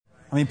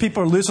I mean,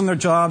 people are losing their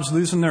jobs,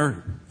 losing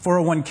their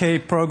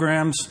 401k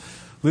programs,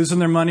 losing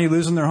their money,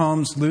 losing their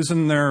homes,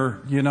 losing their,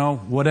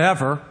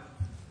 whatever.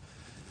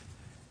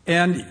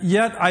 And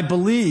yet I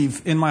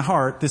believe in my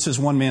heart, this is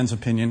one man's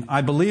opinion,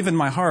 I believe in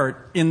my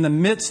heart, in the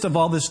midst of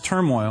all this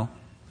turmoil,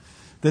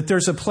 that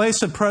there's a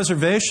place of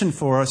preservation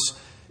for us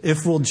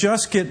if we'll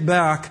just get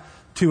back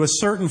to a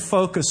certain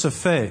focus of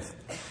faith.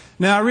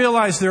 Now, I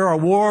realize there are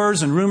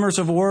wars and rumors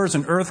of wars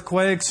and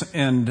earthquakes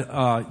and,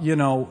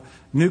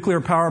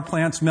 nuclear power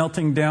plants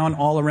melting down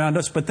all around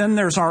us. But then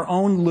there's our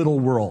own little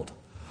world,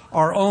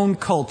 our own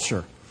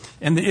culture,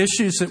 and the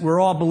issues that we're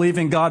all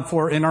believing God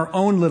for in our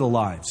own little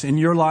lives, in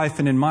your life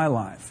and in my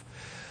life.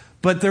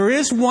 But there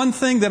is one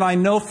thing that I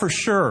know for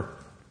sure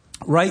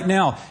right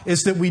now,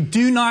 is that we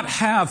do not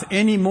have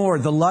anymore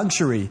the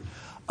luxury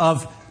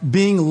of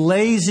being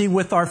lazy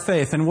with our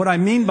faith. And what I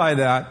mean by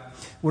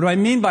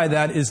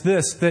that is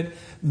this, that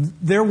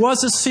there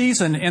was a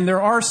season, and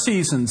there are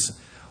seasons,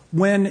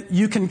 when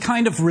you can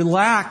kind of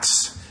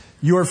relax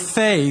your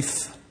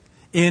faith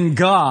in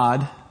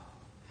God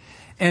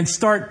and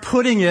start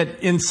putting it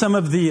in some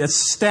of the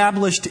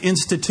established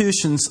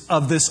institutions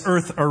of this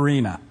earth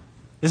arena.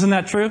 Isn't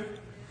that true?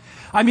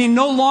 I mean,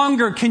 no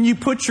longer can you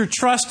put your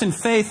trust and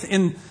faith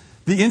in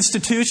the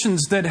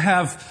institutions that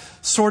have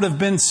sort of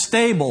been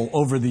stable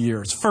over the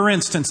years. For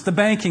instance, the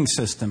banking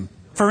system.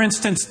 For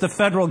instance, the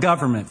federal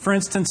government. For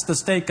instance, the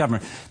state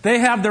government. They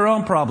have their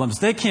own problems.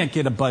 They can't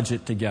get a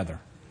budget together.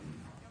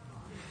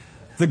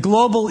 The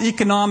global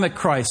economic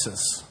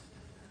crisis.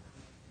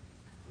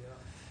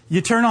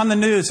 You turn on the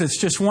news, it's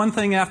just one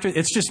thing after,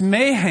 it's just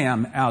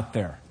mayhem out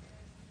there.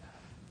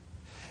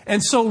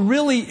 And so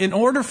really, in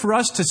order for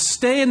us to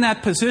stay in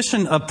that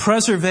position of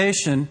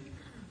preservation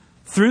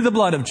through the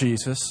blood of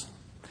Jesus,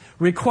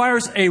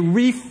 requires a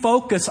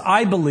refocus,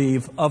 I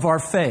believe, of our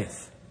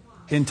faith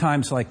in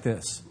times like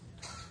this.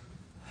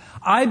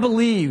 I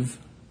believe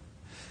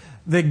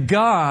that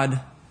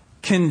God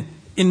can,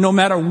 in no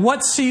matter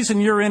what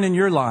season you're in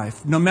your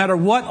life, no matter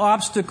what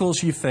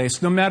obstacles you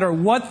face, no matter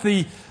what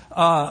the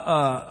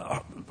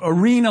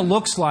arena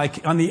looks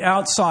like on the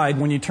outside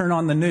when you turn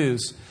on the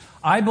news,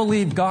 I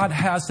believe God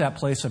has that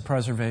place of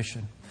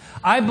preservation.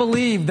 I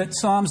believe that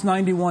Psalms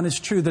 91 is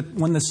true, that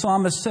when the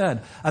psalmist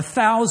said,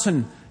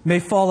 1,000 may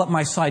fall at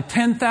my side,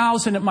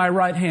 10,000 at my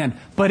right hand,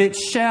 but it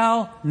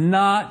shall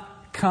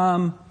not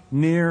come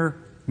near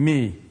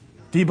me.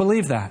 Do you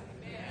believe that?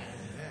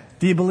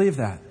 Do you believe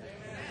that?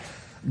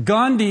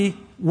 Gandhi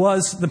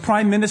was the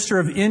Prime Minister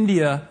of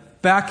India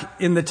back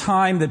in the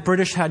time that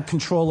British had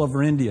control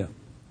over India.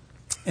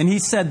 And he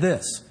said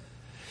this.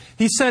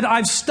 He said,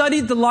 I've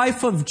studied the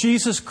life of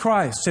Jesus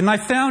Christ, and I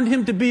found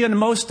him to be a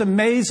most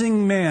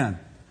amazing man.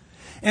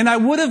 And I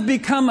would have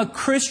become a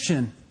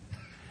Christian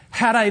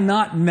had I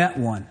not met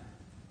one.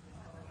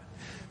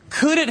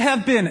 Could it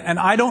have been, and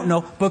I don't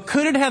know, but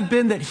could it have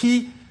been that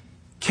he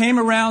came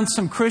around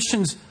some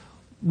Christians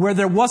where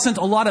there wasn't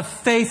a lot of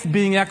faith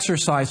being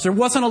exercised? There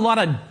wasn't a lot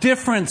of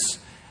difference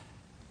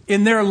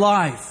in their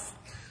life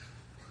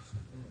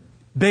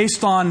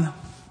based on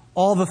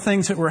all the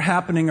things that were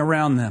happening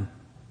around them.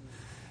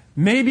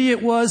 Maybe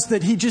it was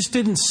that he just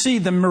didn't see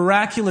the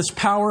miraculous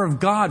power of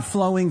God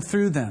flowing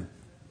through them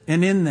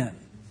and in them.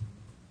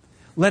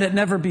 Let it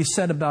never be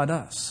said about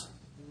us.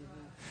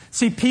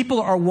 See, people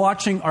are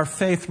watching our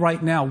faith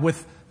right now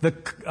with the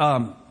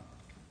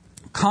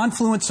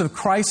confluence of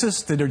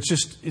crisis that are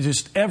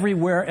just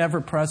everywhere, ever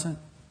present.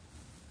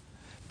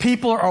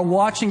 People are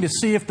watching to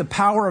see if the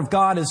power of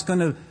God is going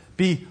to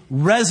be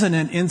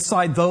resonant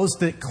inside those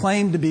that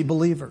claim to be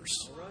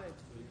believers.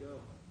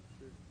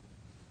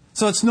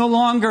 So it's no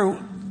longer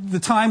the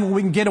time when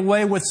we can get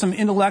away with some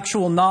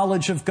intellectual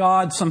knowledge of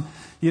God.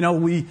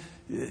 We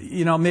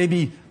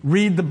maybe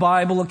read the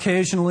Bible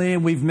occasionally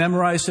and we've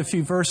memorized a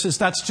few verses.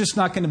 That's just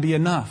not going to be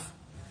enough.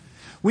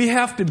 We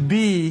have to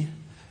be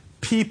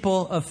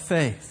people of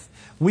faith.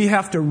 We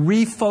have to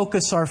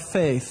refocus our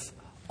faith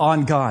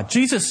on God.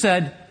 Jesus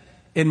said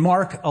in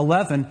Mark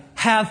 11,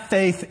 have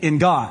faith in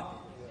God.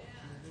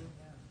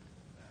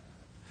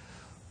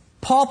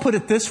 Paul put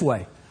it this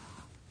way.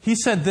 He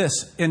said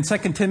this in 2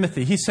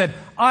 Timothy. He said,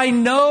 I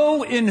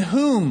know in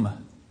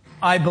whom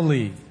I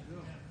believe.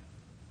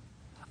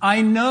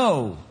 I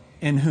know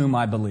in whom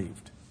I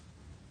believed.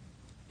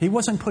 He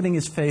wasn't putting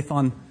his faith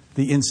on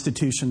the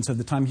institutions of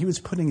the time. He was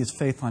putting his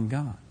faith on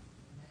God.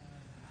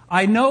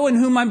 I know in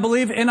whom I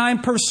believe, and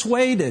I'm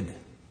persuaded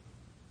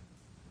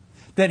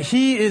that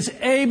he is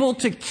able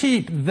to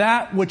keep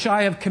that which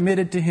I have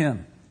committed to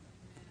him.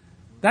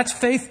 That's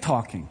faith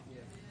talking.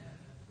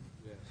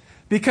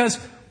 Because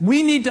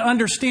we need to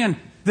understand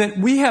that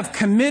we have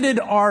committed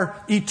our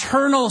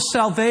eternal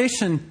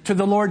salvation to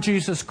the Lord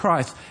Jesus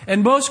Christ.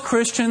 And most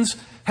Christians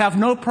have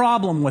no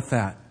problem with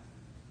that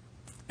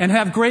and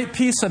have great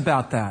peace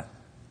about that.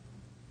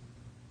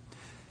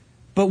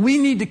 But we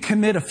need to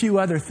commit a few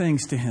other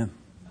things to him.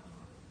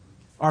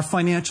 Our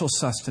financial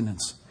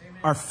sustenance,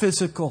 our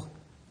physical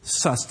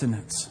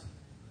sustenance,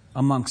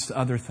 amongst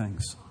other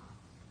things.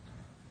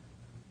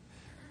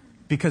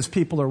 Because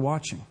people are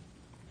watching.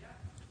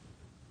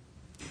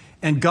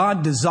 And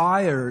God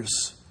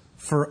desires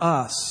for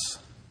us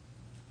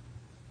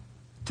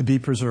to be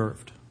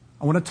preserved.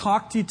 I want to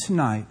talk to you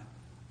tonight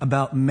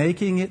about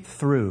making it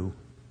through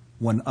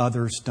when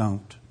others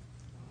don't.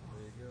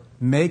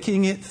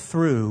 Making it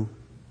through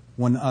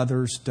when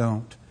others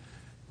don't.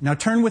 Now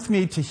turn with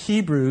me to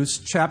Hebrews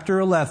chapter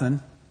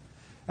 11.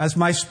 As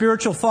my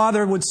spiritual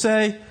father would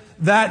say,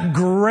 that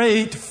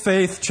great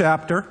faith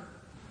chapter.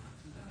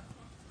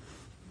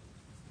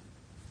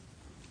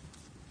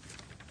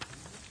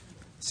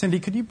 Cindy,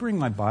 could you bring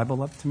my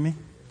Bible up to me?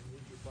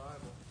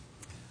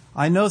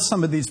 I know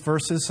some of these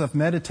verses. I've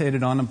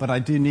meditated on them, but I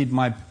do need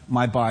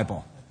my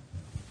Bible.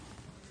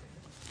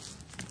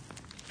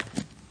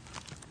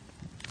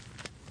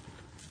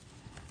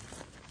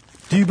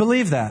 Do you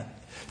believe that?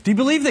 Do you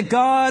believe that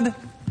God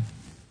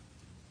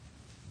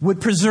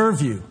would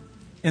preserve you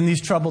in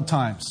these troubled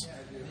times?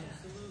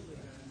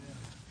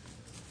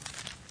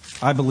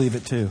 I believe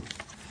it too.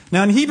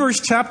 Now in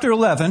Hebrews chapter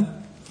 11,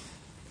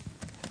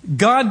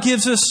 God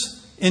gives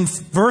us, in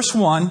verse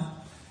 1,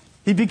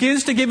 He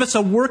begins to give us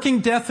a working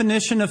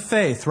definition of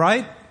faith,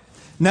 right?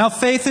 Now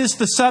faith is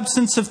the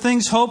substance of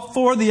things hoped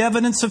for, the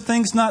evidence of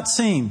things not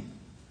seen.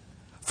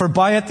 For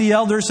by it the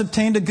elders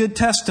obtained a good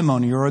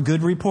testimony or a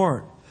good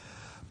report.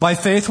 By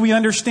faith we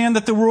understand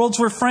that the worlds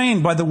were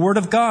framed by the word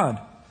of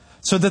God,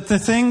 so that the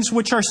things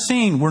which are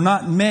seen were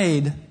not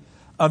made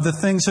of the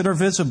things that are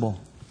visible.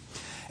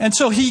 And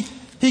so he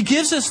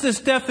gives us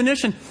this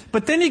definition,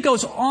 but then he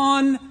goes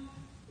on,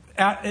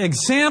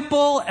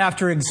 example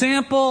after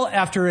example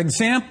after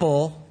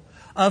example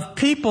of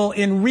people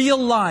in real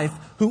life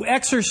who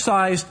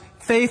exercised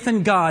faith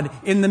in God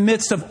in the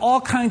midst of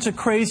all kinds of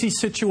crazy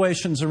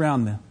situations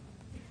around them.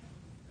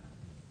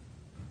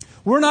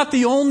 We're not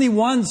the only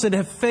ones that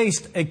have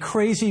faced a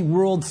crazy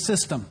world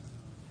system.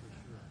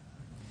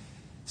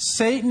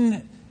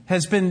 Satan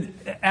has been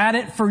at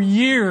it for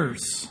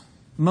years,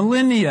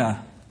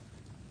 millennia.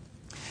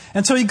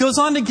 And so he goes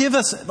on to give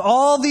us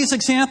all these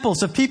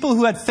examples of people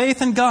who had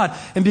faith in God.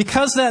 And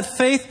because that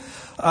faith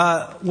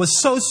was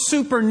so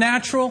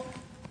supernatural,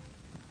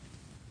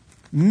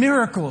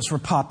 miracles were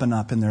popping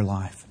up in their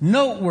life.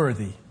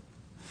 Noteworthy.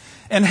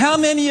 And how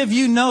many of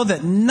you know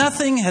that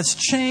nothing has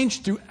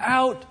changed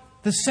throughout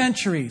the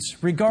centuries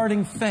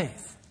regarding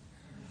faith?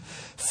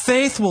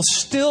 Faith will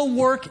still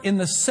work in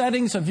the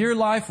settings of your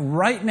life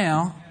right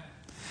now,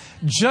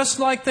 just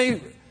like they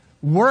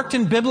worked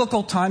in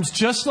biblical times,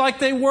 just like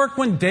they worked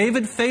when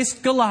David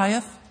faced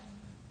Goliath.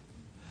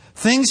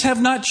 Things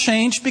have not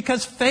changed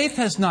because faith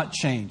has not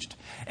changed.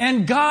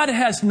 And God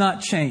has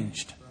not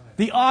changed,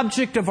 the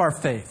object of our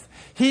faith.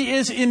 He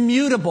is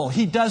immutable.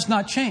 He does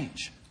not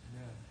change.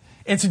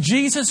 It's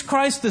Jesus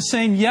Christ, the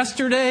same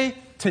yesterday,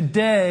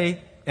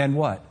 today, and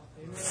what?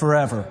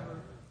 Forever.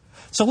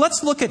 So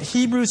let's look at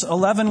Hebrews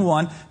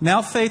 11:1.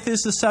 Now faith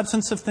is the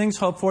substance of things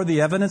hoped for,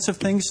 the evidence of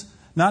things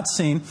not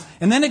seen.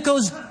 And then it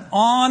goes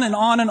on and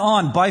on and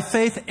on. By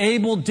faith,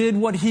 Abel did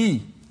what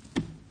he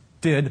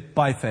did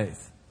by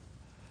faith.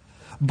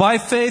 By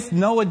faith,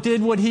 Noah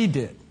did what he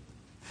did.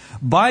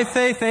 By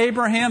faith,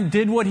 Abraham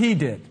did what he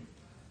did.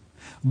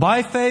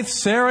 By faith,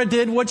 Sarah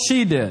did what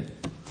she did.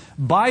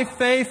 By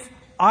faith,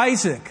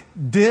 Isaac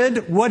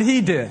did what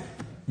he did.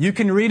 You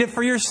can read it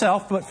for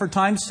yourself, but for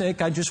time's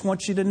sake, I just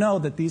want you to know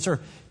that these are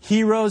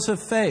heroes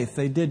of faith.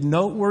 They did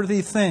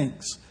noteworthy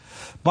things.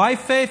 By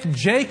faith,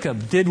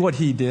 Jacob did what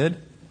he did.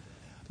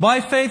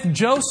 By faith,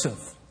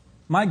 Joseph.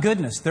 My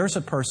goodness, there's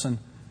a person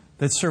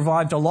that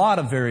survived a lot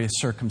of various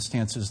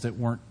circumstances that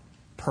weren't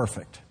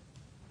perfect.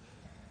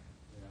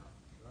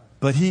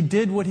 But he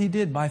did what he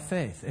did by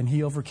faith, and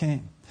he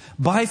overcame.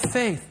 By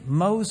faith,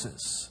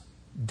 Moses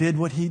did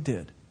what he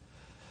did.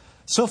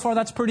 So far,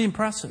 that's pretty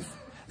impressive.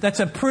 That's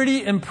a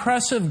pretty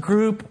impressive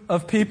group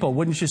of people,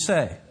 wouldn't you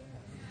say?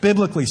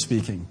 Biblically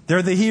speaking.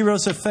 They're the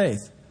heroes of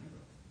faith.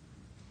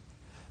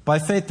 By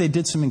faith, they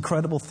did some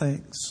incredible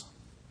things.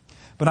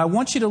 But I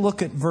want you to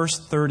look at verse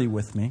 30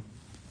 with me.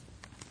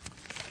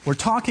 We're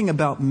talking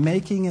about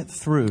making it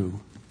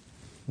through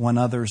when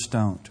others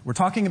don't. We're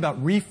talking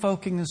about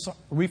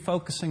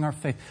refocusing our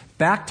faith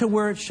back to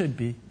where it should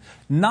be.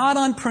 Not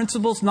on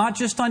principles, not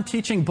just on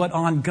teaching, but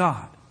on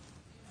God,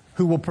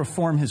 who will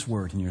perform His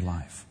word in your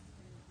life.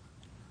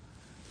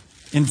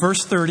 In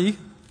verse 30,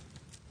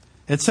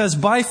 it says,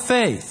 by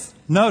faith,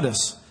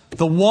 notice,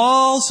 the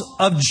walls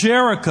of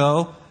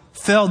Jericho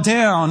fell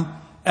down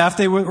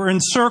after they were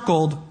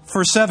encircled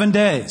for 7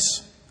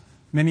 days.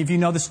 Many of you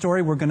know the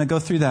story. We're going to go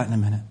through that in a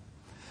minute.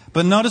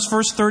 But notice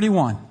verse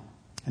 31.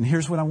 And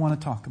here's what I want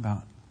to talk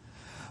about.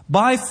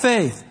 By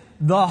faith,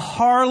 the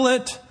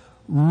harlot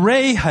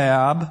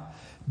Rahab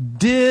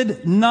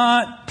did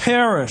not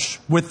perish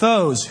with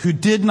those who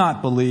did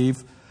not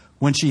believe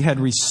when she had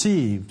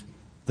received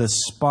the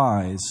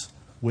spies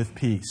with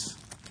peace.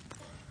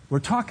 We're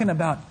talking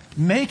about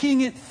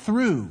making it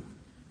through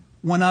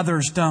when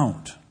others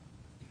don't.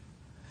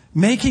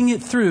 Making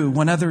it through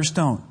when others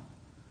don't.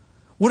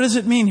 What does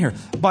it mean here?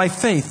 By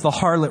faith, the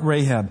harlot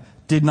Rahab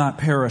did not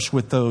perish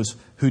with those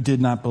who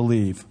did not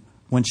believe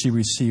when she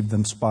received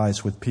them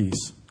spies with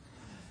peace.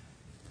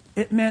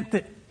 It meant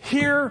that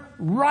here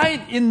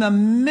right in the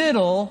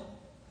middle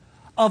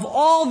of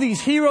all these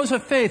heroes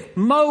of faith,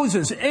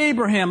 Moses,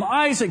 Abraham,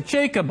 Isaac,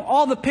 Jacob,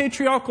 all the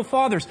patriarchal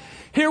fathers.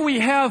 Here we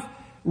have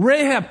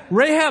Rahab.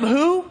 Rahab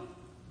who?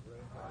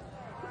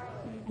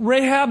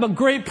 Rahab, a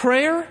great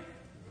prayer?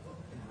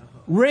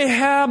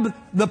 Rahab,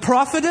 the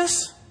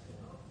prophetess?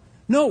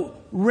 No,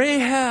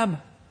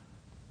 Rahab,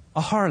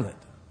 a harlot.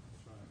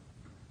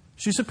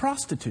 She's a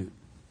prostitute.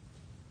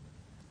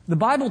 The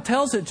Bible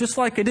tells it just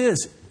like it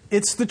is.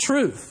 It's the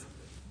truth.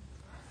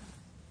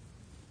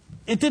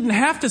 It didn't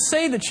have to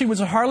say that she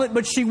was a harlot,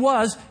 but she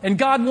was, and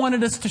God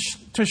wanted us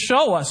to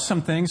show us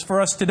some things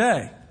for us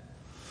today.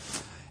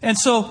 And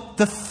so,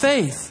 the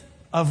faith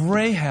of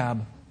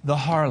Rahab, the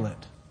harlot.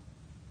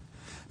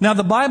 Now,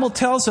 the Bible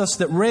tells us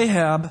that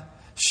Rahab,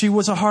 she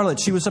was a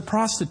harlot. She was a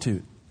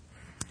prostitute.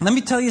 Let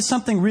me tell you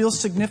something real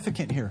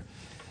significant here.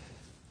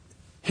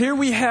 Here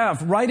we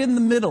have, right in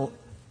the middle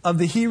of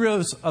the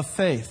heroes of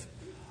faith,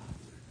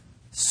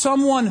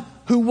 someone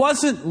who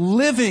wasn't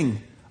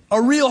living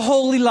a real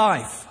holy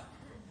life.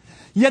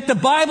 Yet the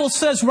Bible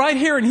says right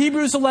here in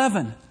Hebrews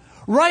 11,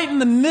 right in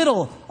the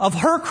middle of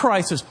her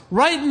crisis,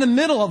 right in the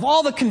middle of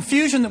all the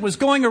confusion that was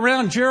going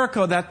around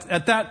Jericho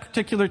at that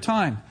particular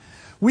time,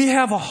 we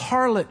have a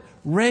harlot,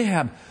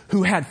 Rahab,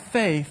 who had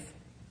faith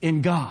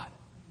in God.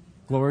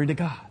 Glory to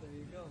God.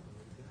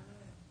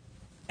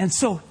 And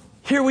so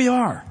here we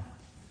are.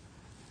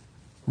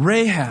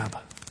 Rahab.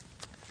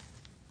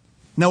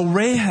 Now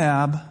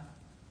Rahab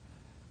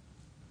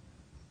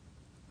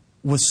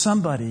was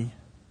somebody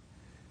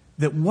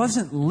that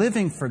wasn't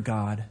living for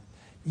God,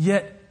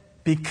 yet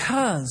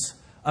because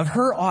of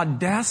her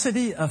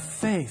audacity of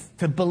faith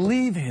to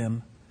believe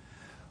Him,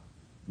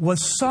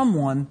 was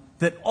someone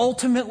that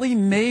ultimately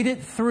made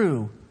it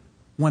through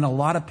when a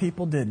lot of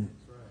people didn't.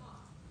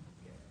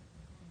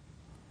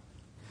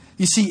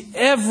 You see,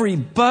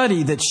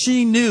 everybody that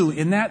she knew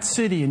in that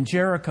city in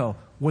Jericho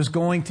was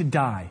going to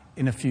die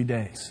in a few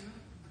days.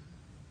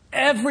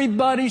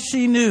 Everybody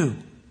she knew,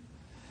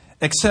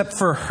 except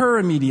for her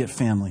immediate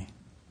family.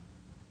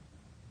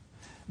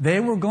 They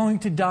were going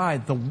to die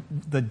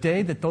the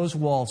day that those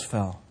walls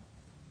fell.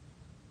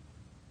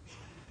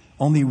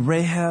 Only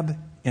Rahab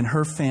and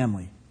her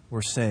family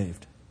were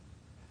saved.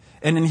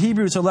 And in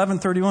Hebrews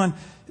 11:31,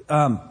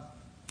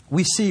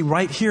 we see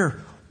right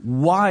here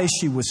why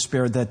she was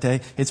spared that day.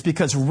 It's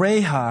because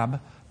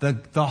Rahab, the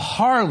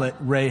harlot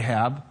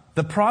Rahab,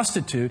 the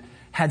prostitute,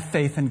 had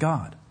faith in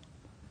God.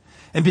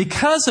 And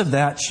because of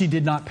that, she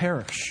did not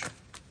perish.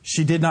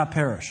 She did not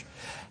perish.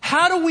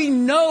 How do we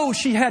know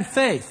she had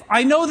faith?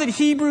 I know that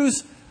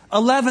Hebrews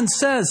 11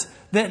 says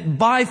that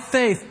by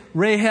faith,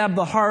 Rahab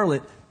the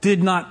harlot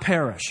did not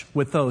perish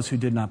with those who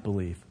did not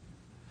believe.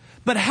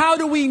 But how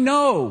do we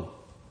know?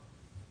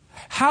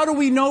 How do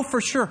we know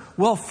for sure?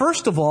 Well,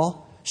 first of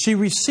all, she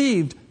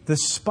received the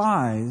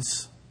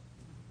spies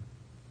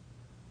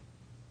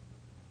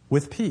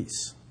with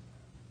peace.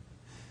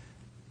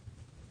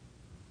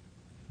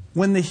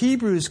 When the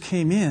Hebrews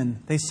came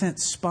in, they sent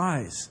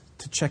spies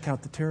to check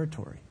out the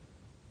territory.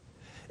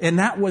 And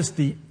that was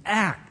the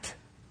act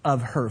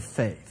of her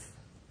faith.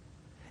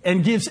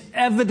 And gives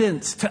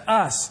evidence to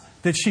us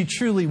that she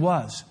truly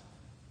was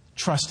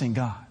trusting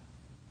God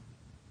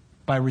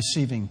by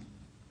receiving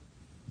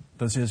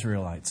those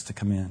Israelites to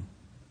come in.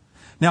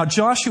 Now,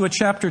 Joshua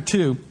chapter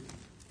 2,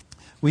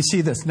 we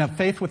see this. Now,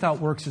 faith without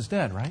works is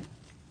dead, right?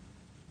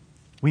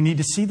 We need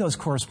to see those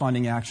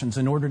corresponding actions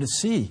in order to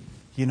see,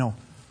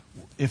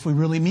 if we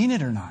really mean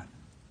it or not.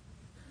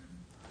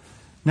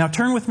 Now,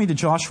 turn with me to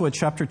Joshua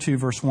chapter 2,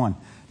 verse 1.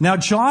 Now,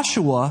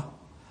 Joshua,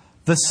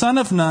 the son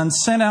of Nun,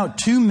 sent out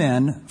 2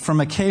 men from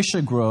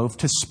Acacia Grove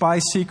to spy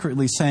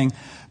secretly, saying,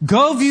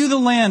 "Go view the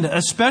land,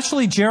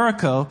 especially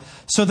Jericho."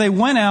 So they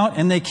went out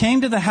and they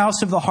came to the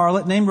house of the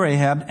harlot named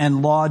Rahab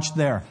and lodged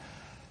there.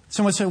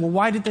 Someone said, well,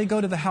 why did they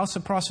go to the house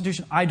of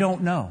prostitution? I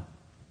don't know.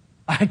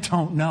 I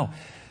don't know.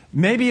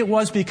 Maybe it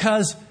was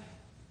because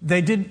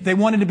they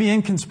wanted to be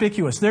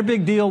inconspicuous. Their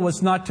big deal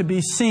was not to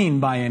be seen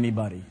by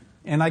anybody.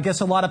 And I guess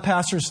a lot of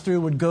pastors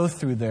would go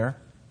through there.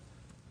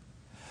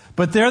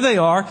 But there they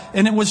are,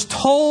 and it was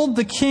told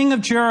the king of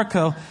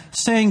Jericho,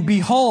 saying,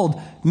 "Behold,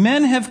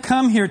 men have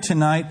come here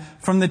tonight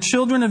from the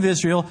children of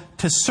Israel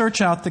to search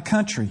out the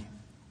country."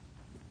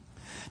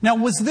 Now,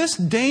 was this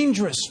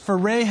dangerous for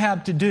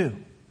Rahab to do?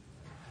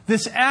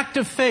 This act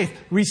of faith,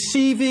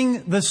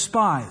 receiving the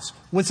spies,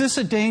 was this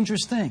a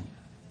dangerous thing?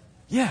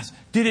 Yes.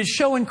 Did it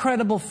show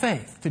incredible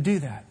faith to do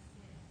that?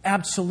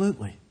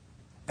 Absolutely.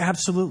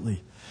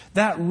 Absolutely.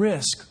 That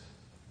risk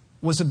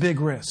was a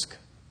big risk.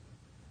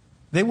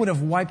 They would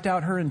have wiped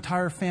out her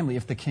entire family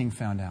if the king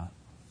found out.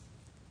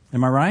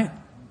 Am I right?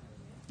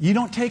 You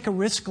don't take a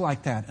risk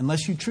like that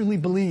unless you truly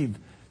believe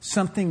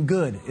something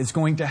good is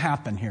going to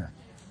happen here.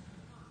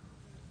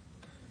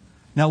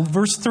 Now,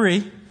 verse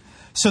 3.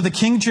 So the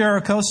king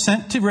Jericho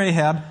sent to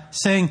Rahab,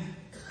 saying,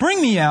 "Bring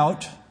me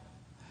out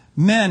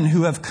men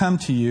who have come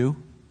to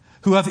you,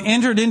 who have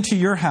entered into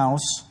your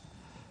house,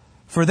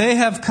 for they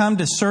have come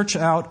to search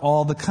out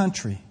all the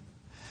country."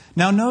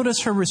 Now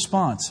notice her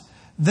response.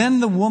 Then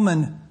the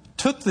woman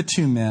took the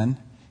 2 men,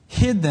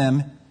 hid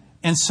them,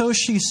 and so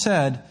she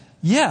said,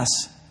 "Yes,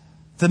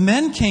 the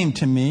men came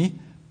to me,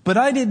 but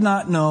I did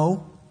not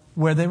know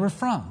where they were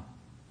from."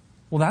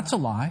 Well, that's a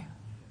lie.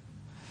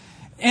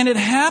 "And it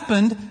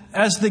happened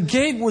as the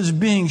gate was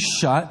being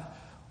shut,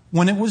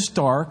 when it was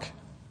dark,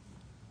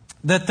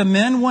 that the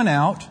men went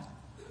out.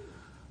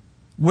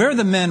 Where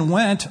the men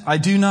went, I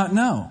do not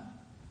know.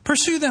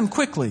 Pursue them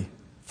quickly,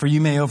 for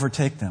you may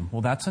overtake them."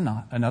 Well, that's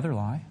another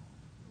lie.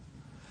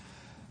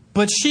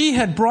 "But she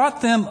had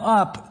brought them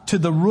up to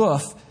the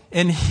roof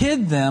and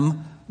hid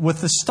them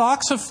with the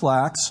stalks of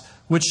flax,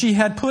 which she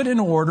had put in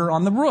order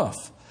on the roof.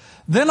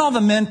 Then all the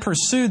men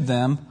pursued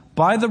them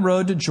by the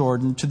road to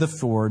Jordan to the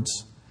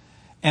fords.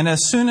 And as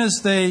soon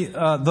as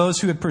those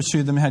who had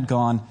pursued them had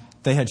gone,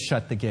 they had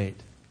shut the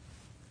gate."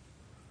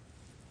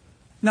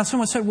 Now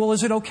someone said, well,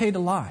 is it okay to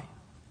lie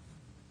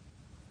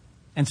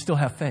and still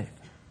have faith?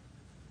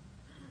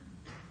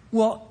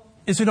 Well,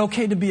 is it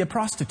okay to be a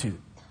prostitute?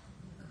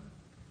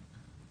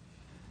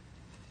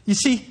 You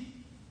see,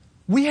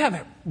 we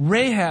have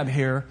Rahab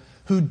here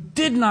who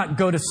did not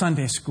go to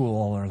Sunday school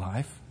all her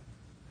life.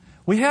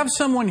 We have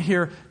someone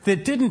here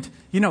that didn't,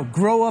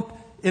 grow up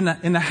in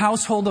the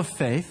household of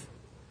faith.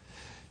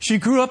 She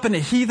grew up in a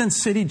heathen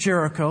city,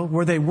 Jericho,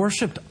 where they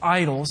worshipped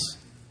idols.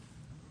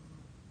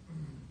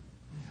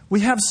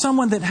 We have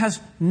someone that has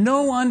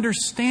no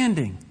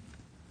understanding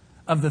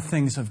of the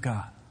things of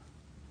God.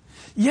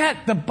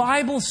 Yet the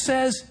Bible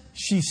says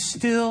she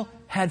still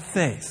had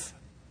faith.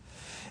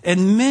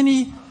 And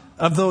many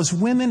of those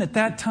women at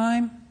that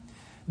time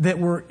that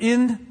were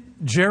in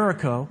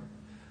Jericho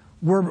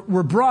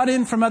were brought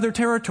in from other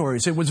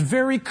territories. It was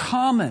very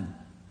common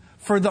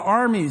for the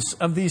armies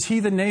of these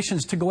heathen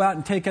nations to go out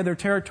and take other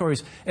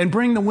territories and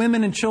bring the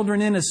women and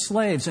children in as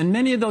slaves. And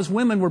many of those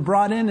women were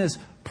brought in as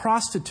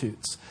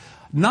prostitutes.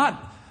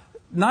 Not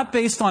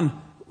based on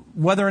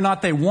whether or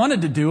not they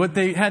wanted to do it.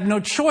 They had no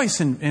choice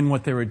in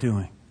what they were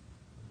doing.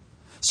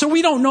 So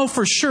we don't know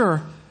for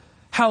sure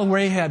how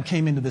Rahab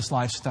came into this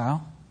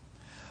lifestyle.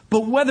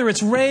 But whether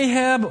it's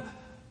Rahab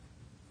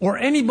or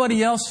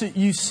anybody else that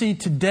you see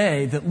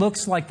today that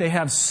looks like they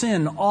have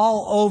sin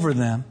all over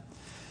them,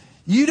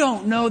 you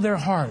don't know their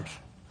heart.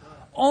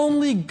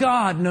 Only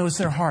God knows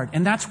their heart.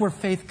 And that's where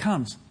faith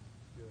comes.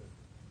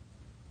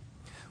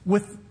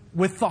 With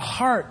the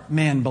heart,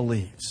 man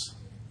believes.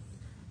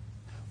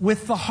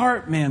 With the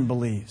heart, man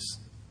believes,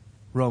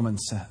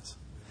 Romans says.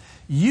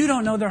 You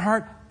don't know their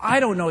heart. I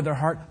don't know their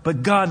heart,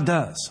 but God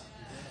does.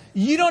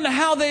 You don't know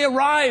how they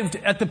arrived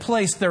at the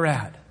place they're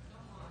at.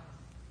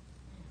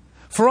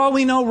 For all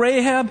we know,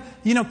 Rahab,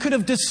 could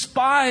have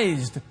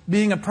despised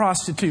being a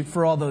prostitute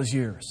for all those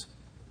years.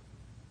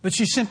 But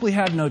she simply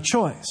had no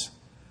choice.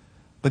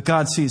 But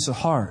God sees the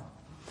heart.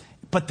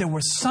 But there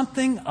was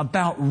something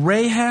about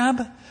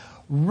Rahab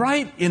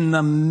right in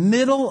the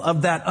middle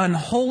of that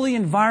unholy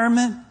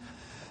environment,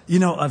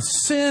 of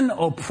sin,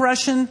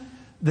 oppression,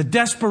 the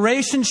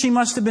desperation she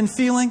must have been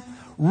feeling.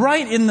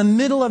 Right in the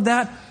middle of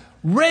that,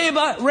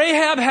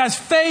 Rahab has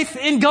faith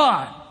in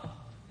God.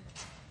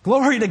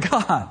 Glory to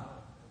God.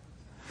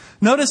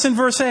 Notice in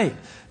verse 8.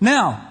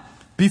 Now,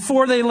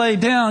 before they lay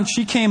down,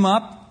 she came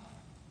up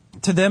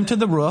to them to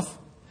the roof,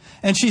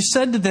 and she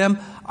said to them,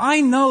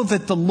 "I know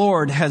that the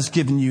Lord has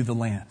given you the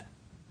land."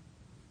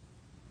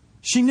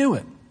 She knew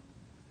it.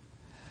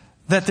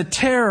 "That the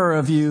terror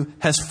of you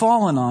has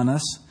fallen on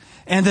us,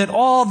 and that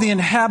all the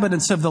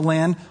inhabitants of the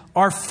land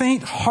are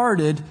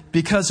faint-hearted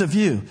because of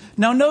you."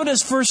 Now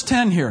notice verse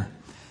 10 here.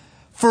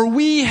 "For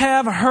we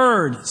have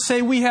heard,"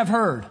 say we have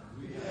heard.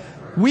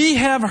 "We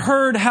have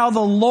heard how the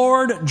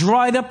Lord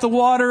dried up the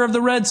water of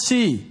the Red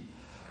Sea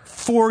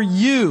for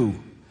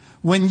you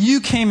when you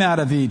came out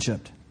of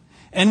Egypt,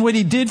 and what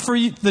He did for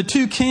you, the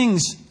 2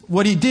 kings,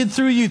 what He did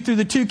through you through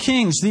the 2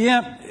 kings, the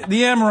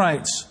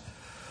Amorites,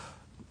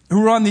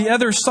 who were on the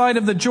other side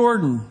of the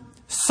Jordan,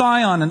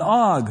 Sihon and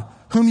Og,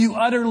 whom you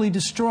utterly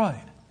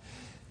destroyed."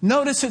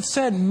 Notice it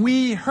said,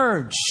 we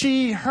heard.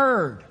 She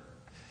heard.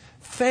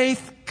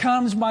 Faith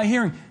comes by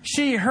hearing.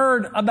 She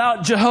heard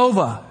about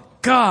Jehovah,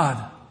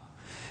 God,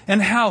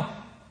 and how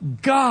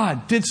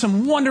God did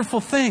some wonderful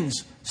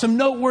things, some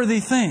noteworthy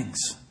things.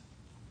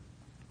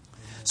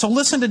 So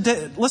listen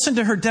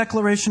to her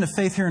declaration of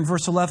faith here in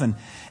verse 11.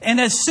 "And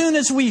as soon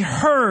as we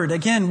heard,"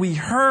 again, we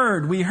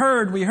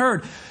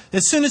heard.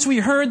 As soon as we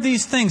heard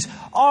these things,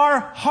 our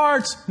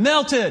hearts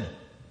melted.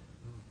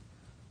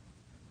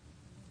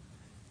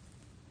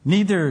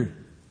 Neither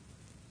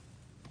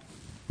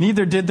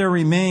did there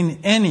remain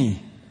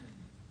any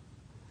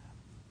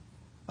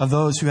of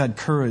those who had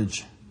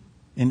courage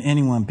in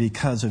anyone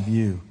because of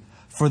you.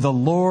 For the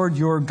Lord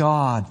your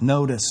God,"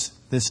 notice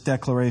this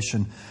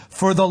declaration,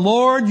 "for the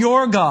Lord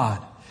your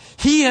God,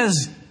 He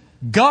is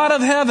God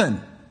of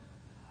heaven,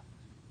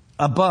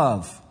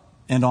 above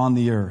and on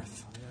the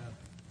earth."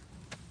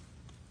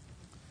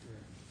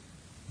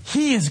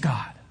 He is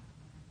God.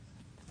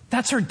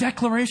 That's her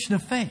declaration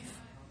of faith.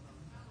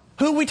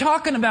 Who are we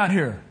talking about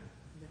here?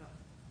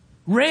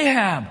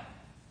 Rahab.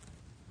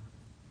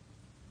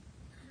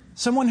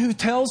 Someone who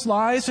tells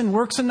lies and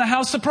works in the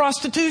house of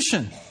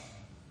prostitution.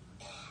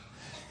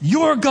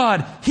 your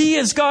God, He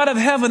is God of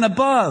heaven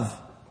above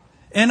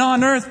and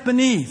on earth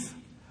beneath.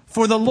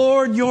 For the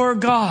Lord your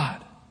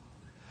God.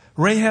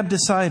 Rahab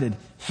decided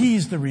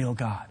He's the real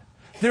God.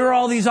 There are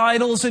all these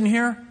idols in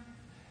here.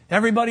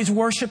 Everybody's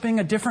worshiping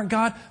a different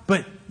God.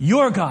 But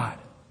your God,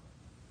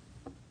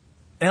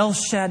 El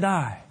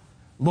Shaddai,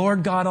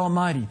 Lord God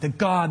Almighty, the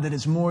God that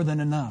is more than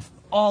enough,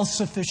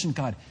 all-sufficient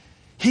God.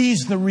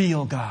 He's the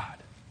real God.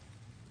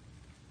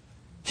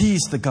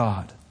 He's the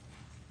God.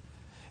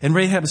 And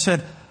Rahab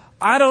said,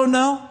 I don't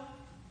know.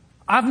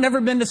 I've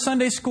never been to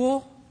Sunday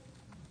school.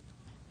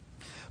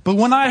 But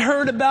when I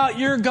heard about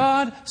your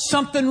God,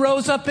 something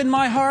rose up in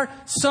my heart,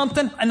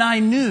 and I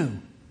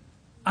knew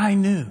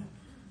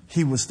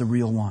He was the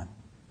real one.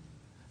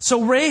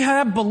 So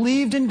Rahab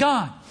believed in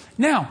God.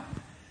 Now,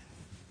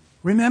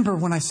 remember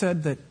when I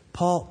said that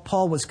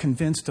Paul was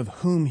convinced of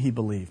whom he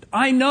believed.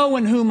 I know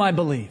in whom I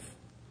believe.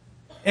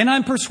 And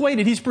I'm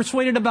persuaded. He's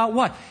persuaded about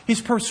what?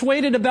 He's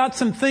persuaded about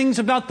some things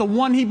about the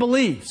one he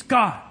believes,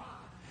 God.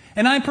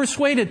 And I'm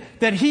persuaded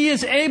that He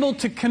is able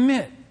to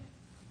commit,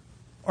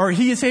 or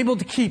He is able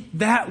to keep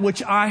that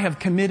which I have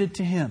committed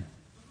to Him.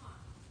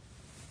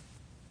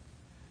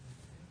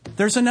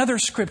 There's another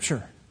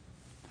scripture.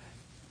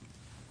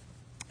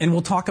 And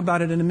we'll talk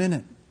about it in a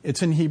minute.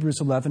 It's in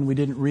Hebrews 11. We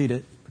didn't read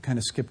it. We kind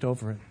of skipped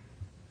over it.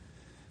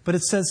 But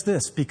it says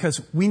this,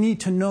 because we need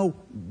to know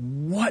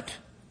what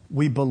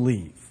we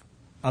believe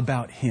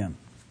about Him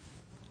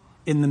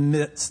in the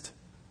midst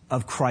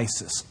of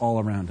crisis all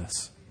around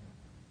us.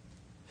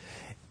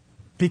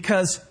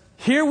 Because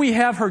here we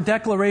have her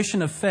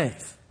declaration of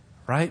faith,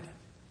 right?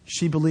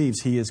 She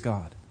believes He is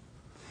God.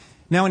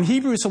 Now in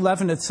Hebrews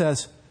 11 it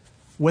says,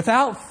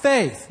 without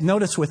faith,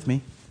 notice with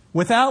me,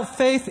 without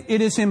faith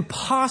it is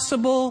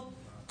impossible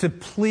to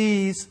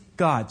please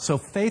God. So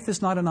faith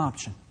is not an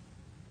option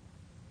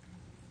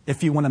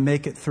if you want to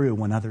make it through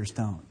when others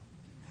don't.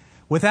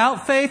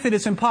 Without faith it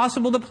is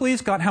impossible to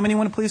please God. How many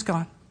want to please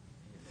God?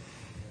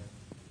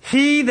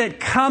 He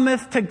that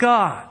cometh to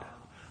God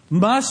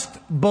must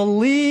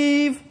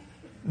believe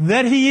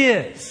that He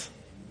is.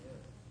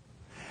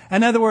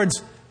 In other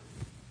words,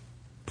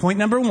 point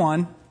number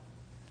one,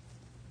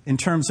 in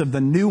terms of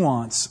the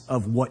nuance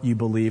of what you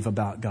believe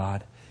about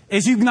God,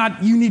 is you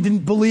need to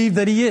believe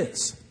that He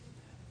is.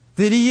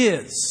 That He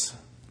is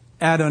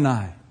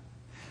Adonai.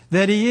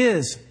 That He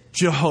is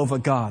Jehovah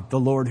God, the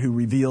Lord who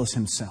reveals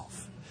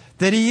Himself.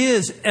 That He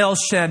is El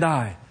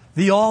Shaddai,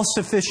 the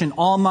all-sufficient,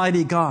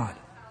 almighty God.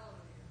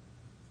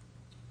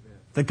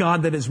 The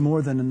God that is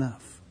more than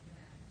enough.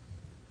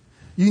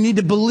 You need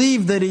to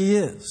believe that He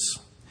is.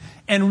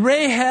 And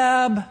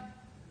Rahab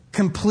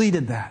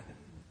completed that.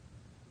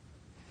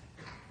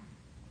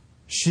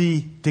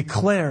 She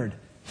declared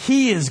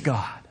He is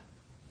God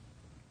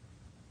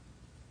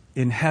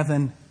in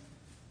heaven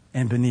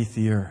and beneath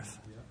the earth.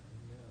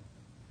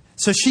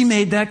 So she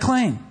made that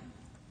claim.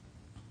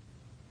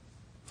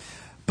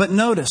 But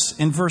notice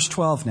in verse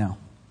 12 now,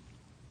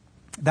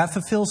 that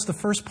fulfills the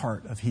first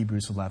part of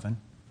Hebrews 11.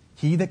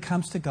 He that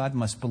comes to God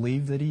must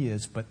believe that He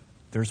is, but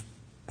there's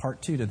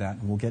part 2 to that,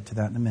 and we'll get to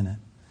that in a minute.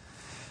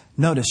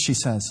 Notice she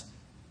says,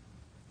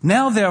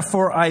 now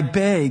therefore I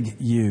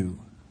beg you,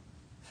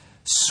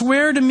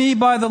 swear to me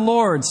by the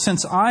Lord,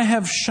 since I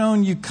have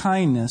shown you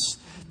kindness,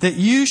 that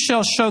you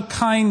shall show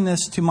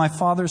kindness to my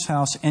father's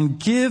house and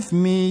give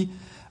me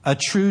a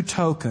true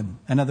token.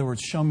 In other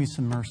words, show me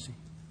some mercy.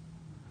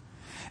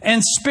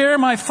 And spare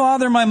my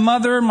father, my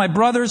mother, my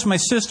brothers, my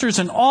sisters,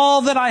 and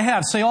all that I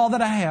have. Say all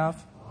that I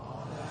have.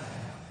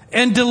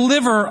 And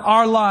deliver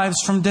our lives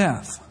from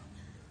death.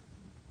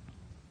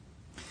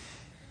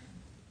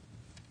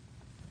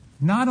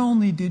 Not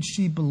only did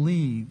she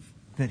believe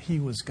that He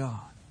was God,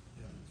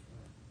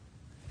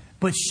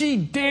 but she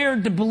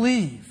dared to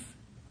believe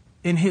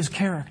in His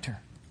character,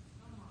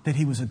 that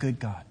He was a good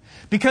God.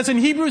 Because in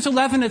Hebrews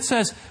 11 it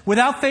says,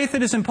 without faith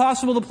it is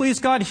impossible to please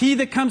God. He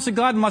that comes to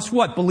God must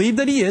what? Believe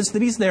that He is,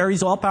 that He's there,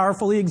 He's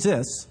all-powerful, He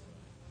exists.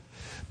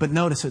 But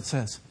notice it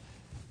says,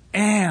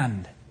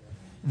 and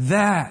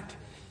that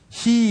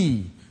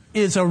He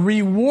is a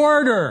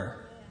rewarder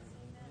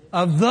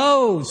of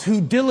those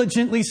who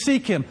diligently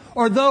seek Him,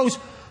 or those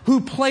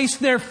who place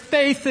their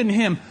faith in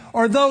Him,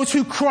 or those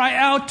who cry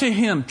out to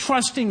Him,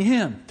 trusting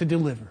Him to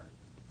deliver.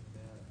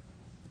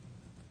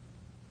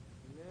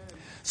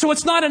 So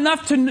it's not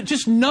enough to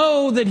just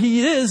know that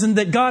He is and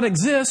that God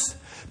exists,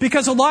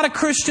 because a lot of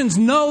Christians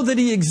know that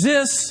He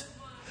exists,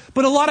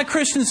 but a lot of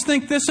Christians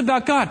think this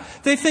about God.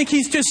 They think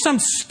He's just some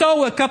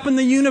stoic up in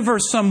the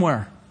universe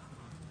somewhere,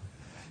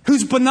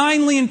 who's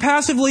benignly and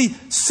passively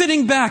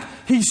sitting back.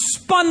 He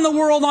spun the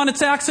world on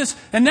its axis,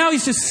 and now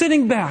He's just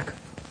sitting back,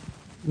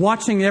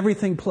 watching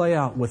everything play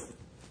out with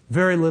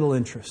very little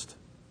interest,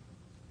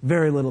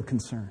 very little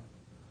concern.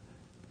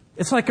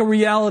 It's like a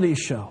reality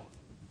show,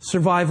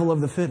 survival of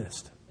the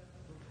fittest.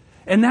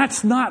 And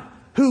that's not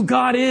who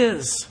God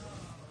is.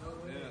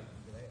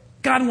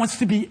 God wants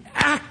to be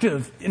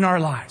active in our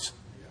lives.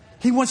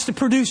 He wants to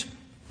produce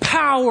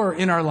power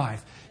in our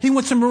life. He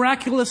wants to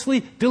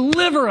miraculously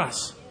deliver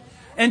us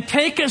and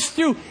take us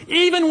through,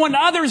 even when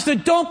others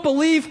that don't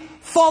believe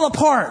fall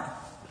apart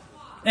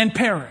and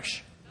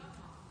perish.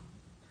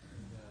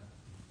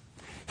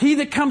 He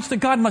that comes to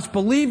God must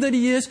believe that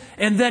He is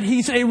and that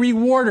He's a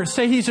rewarder.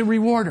 Say He's a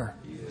rewarder.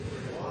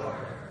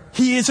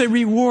 He is a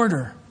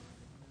rewarder.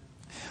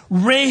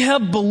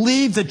 Rahab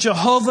believed that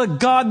Jehovah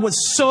God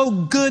was so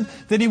good,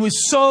 that He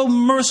was so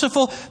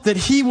merciful, that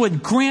He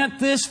would grant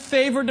this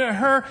favor to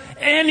her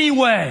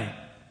anyway.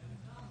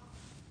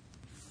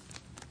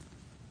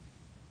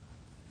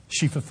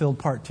 She fulfilled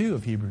part 2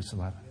 of Hebrews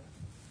 11.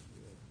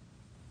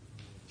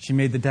 She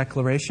made the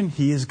declaration,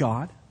 He is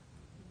God.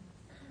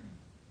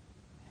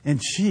 And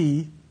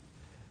she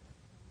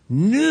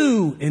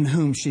knew in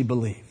whom she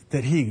believed,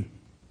 that He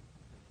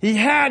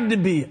had to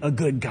be a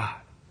good God.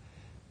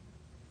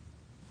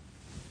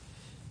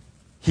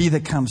 He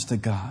that comes to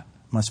God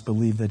must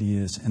believe that He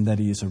is, and that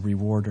He is a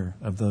rewarder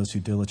of those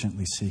who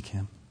diligently seek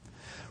Him.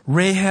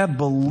 Rahab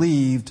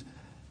believed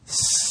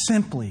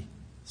simply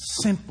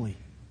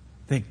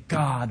that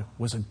God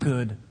was a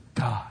good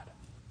God.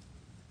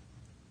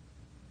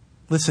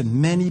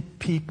 Listen, many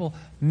people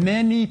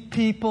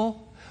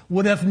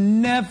would have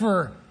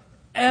never,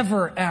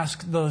 ever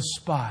asked those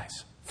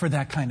spies for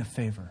that kind of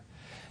favor.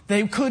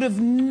 They could have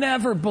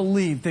never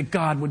believed that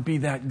God would be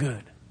that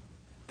good,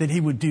 that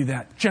He would do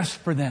that just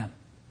for them,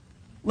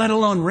 let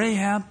alone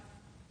Rahab.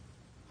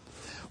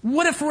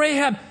 What if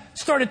Rahab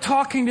started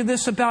talking to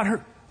this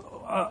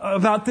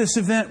about this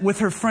event with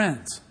her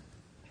friends?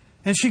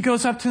 And she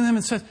goes up to them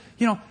and says,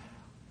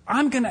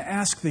 I'm going to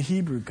ask the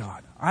Hebrew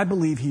God. I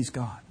believe He's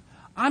God.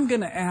 I'm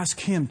going to ask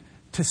Him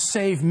to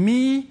save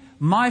me,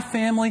 my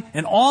family,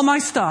 and all my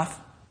stuff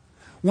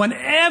when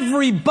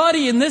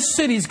everybody in this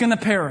city is going to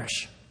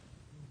perish.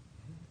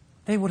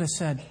 They would have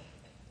said,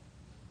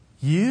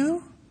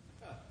 you?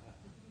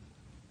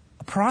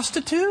 A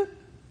prostitute?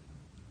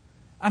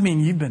 I mean,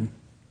 you've been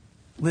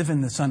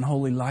living this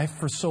unholy life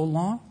for so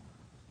long.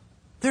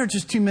 There are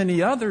just too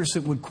many others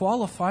that would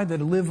qualify,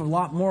 that live a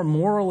lot more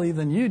morally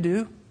than you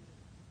do.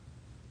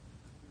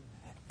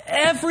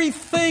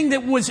 Everything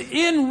that was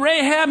in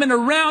Rahab and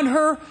around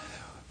her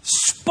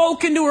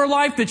spoke into her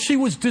life that she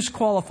was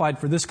disqualified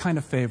for this kind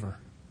of favor.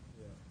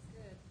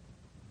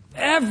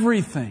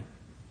 Everything.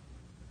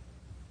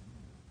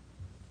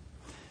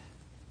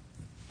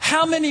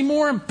 How many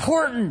more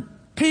important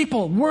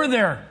people were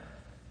there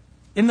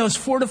in those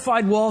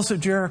fortified walls of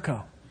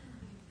Jericho?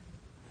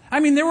 I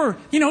mean, there were,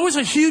 it was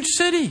a huge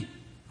city.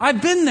 I've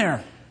been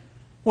there.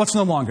 Well, it's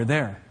no longer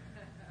there.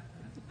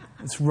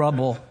 It's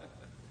rubble.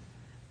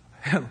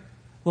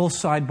 Little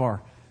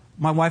sidebar.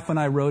 My wife and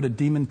I rode a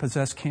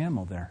demon-possessed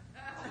camel there.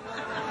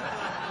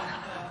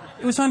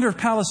 It was under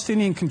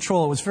Palestinian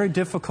control. It was very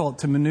difficult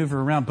to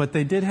maneuver around, but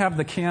they did have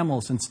the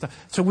camels and stuff.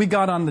 So we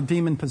got on the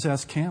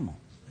demon-possessed camel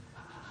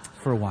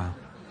for a while.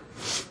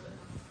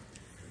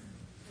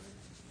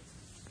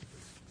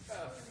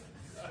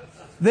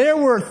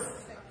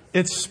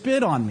 It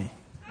spit on me.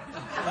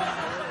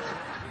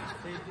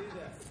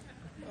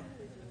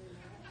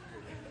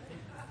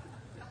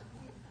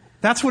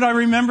 That's what I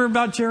remember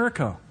about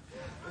Jericho.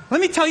 Let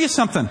me tell you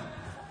something.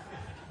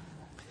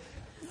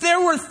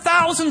 There were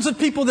thousands of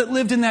people that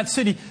lived in that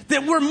city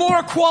that were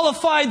more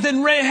qualified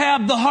than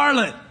Rahab the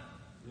harlot.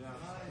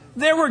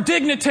 There were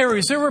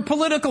dignitaries, there were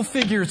political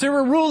figures, there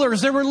were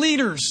rulers, there were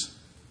leaders.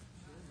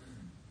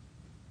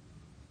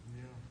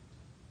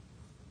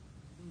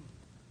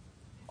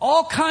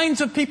 All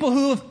kinds of people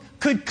who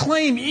could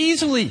claim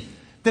easily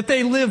that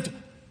they lived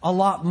a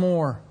lot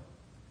more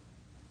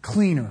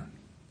cleaner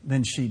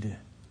than she did.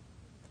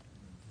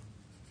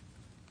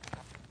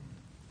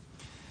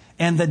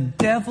 And the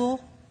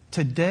devil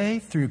today,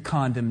 through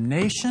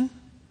condemnation,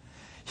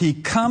 he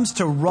comes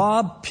to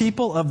rob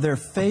people of their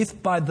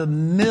faith by the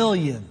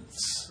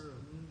millions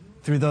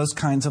through those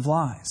kinds of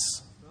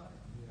lies.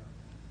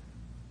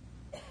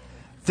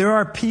 There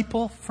are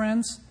people,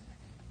 friends,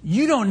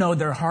 you don't know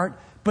their heart,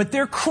 but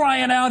they're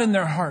crying out in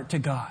their heart to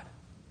God.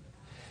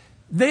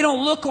 They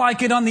don't look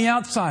like it on the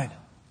outside.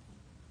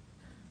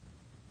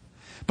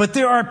 But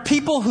there are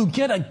people who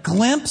get a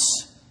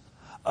glimpse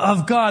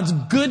of God's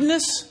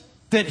goodness,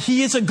 that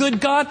He is a good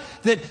God,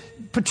 that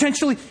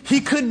potentially He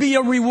could be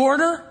a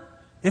rewarder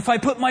if I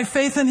put my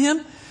faith in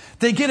Him.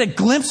 They get a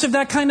glimpse of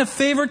that kind of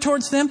favor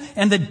towards them,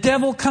 and the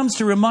devil comes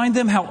to remind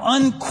them how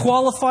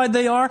unqualified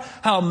they are,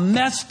 how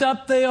messed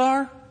up they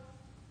are.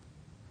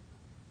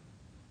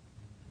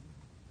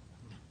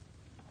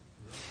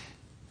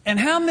 And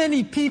how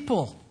many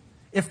people,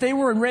 if they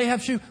were in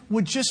Rahab's shoe,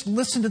 would just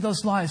listen to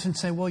those lies and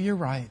say, well, you're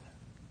right.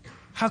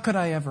 How could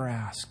I ever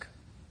ask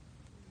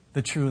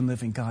the true and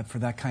living God for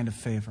that kind of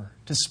favor?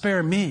 To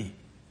spare me.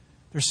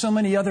 There's so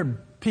many other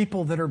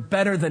people that are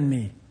better than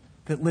me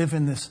that live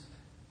in this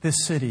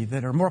city,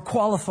 that are more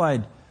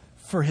qualified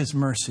for His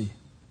mercy.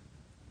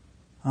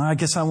 I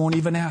guess I won't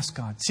even ask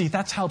God. See,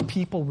 that's how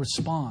people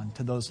respond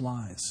to those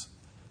lies.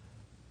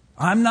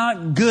 I'm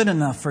not good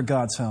enough for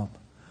God's help.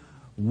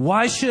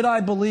 Why should I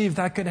believe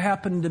that could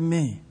happen to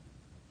me?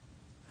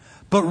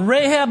 But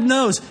Rahab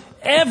knows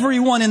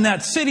everyone in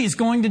that city is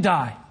going to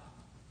die.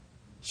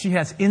 She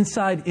has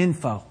inside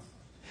info.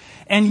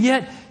 And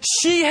yet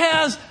she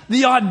has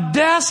the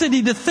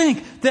audacity to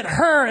think that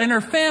her and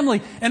her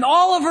family and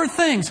all of her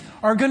things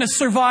are going to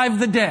survive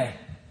the day.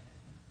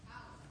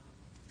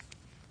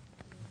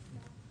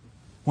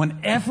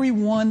 When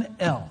everyone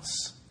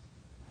else,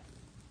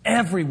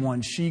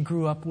 everyone she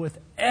grew up with,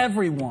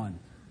 everyone,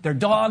 their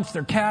dogs,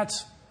 their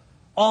cats,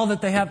 all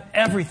that they have,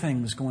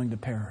 everything was going to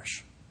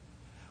perish.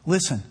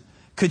 Listen,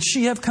 could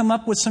she have come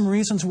up with some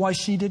reasons why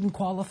she didn't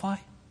qualify?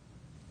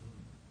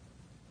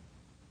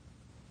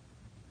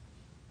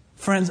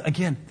 Friends,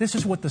 again, this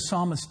is what the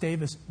psalmist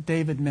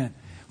David meant.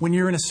 When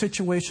you're in a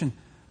situation,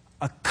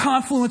 a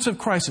confluence of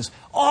crisis,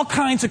 all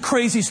kinds of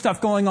crazy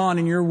stuff going on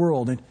in your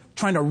world and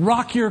trying to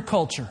rock your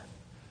culture.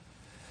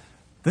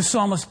 The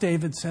psalmist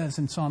David says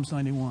in Psalms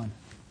 91,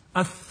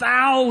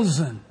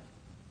 1,000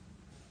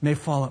 may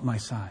fall at my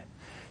side,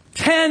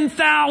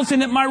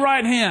 10,000 at my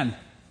right hand,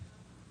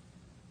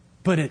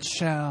 but it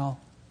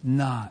shall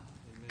not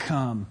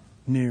come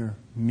near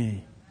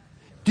me.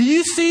 Do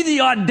you see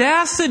the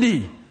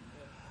audacity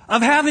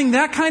of having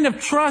that kind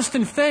of trust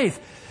and faith,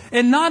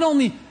 and not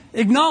only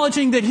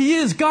acknowledging that He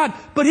is God,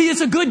 but He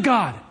is a good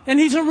God, and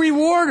He's a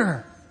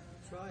rewarder.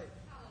 That's right.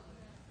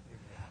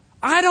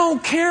 I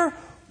don't care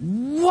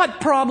what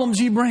problems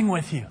you bring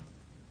with you.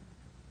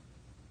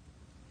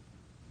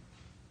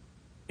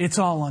 It's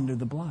all under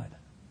the blood.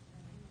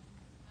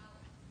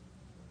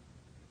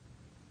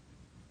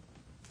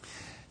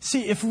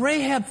 See, if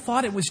Rahab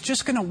thought it was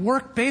just going to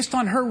work based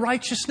on her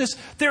righteousness,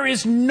 there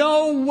is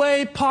no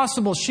way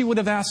possible she would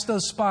have asked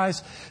those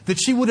spies, that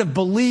she would have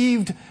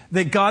believed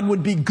that God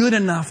would be good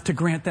enough to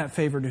grant that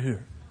favor to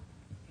her.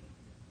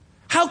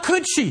 How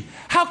could she?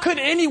 How could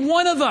any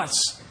one of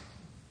us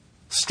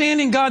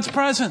stand in God's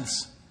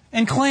presence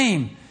and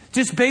claim,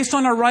 just based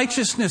on our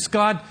righteousness,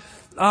 God,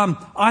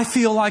 I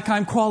feel like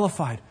I'm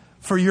qualified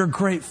for your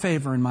great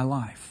favor in my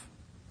life,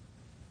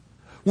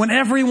 when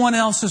everyone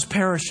else is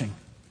perishing?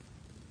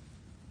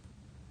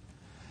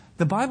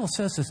 The Bible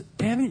says this,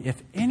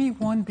 if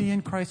anyone be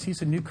in Christ,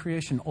 he's a new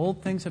creation.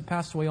 Old things have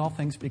passed away, all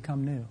things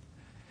become new.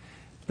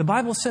 The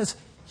Bible says,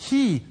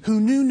 He who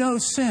knew no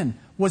sin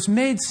was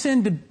made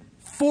sin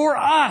for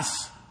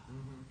us.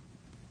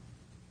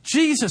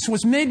 Jesus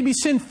was made to be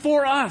sin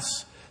for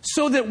us,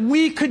 so that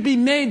we could be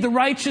made the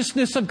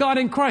righteousness of God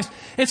in Christ.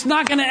 It's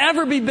not going to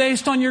ever be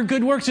based on your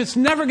good works. It's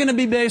never going to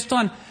be based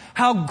on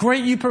how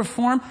great you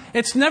perform.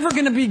 It's never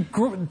going to be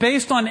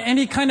based on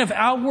any kind of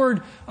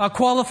outward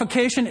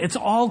qualification. It's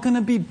all going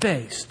to be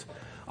based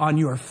on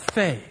your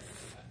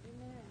faith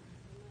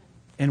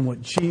in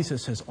what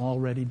Jesus has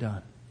already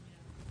done.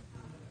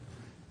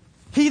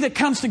 He that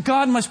comes to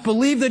God must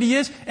believe that He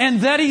is,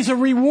 and that He's a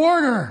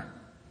rewarder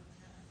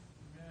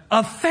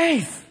of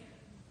faith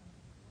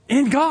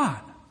in God.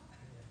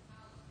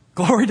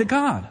 Glory to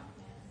God.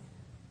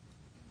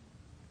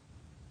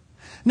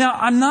 Now,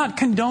 I'm not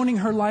condoning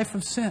her life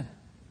of sin.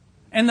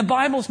 And the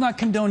Bible's not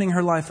condoning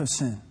her life of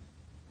sin.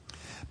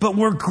 But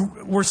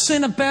where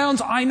sin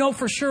abounds, I know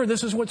for sure,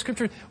 this is what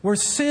Scripture, where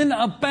sin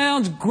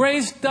abounds,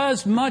 grace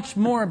does much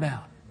more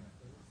abound.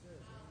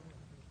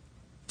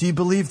 Do you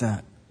believe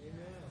that?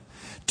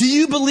 Do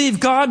you believe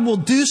God will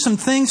do some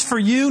things for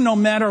you no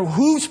matter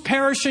who's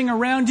perishing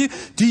around you?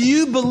 Do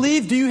you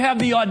have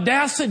the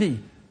audacity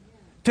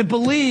to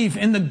believe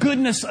in the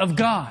goodness of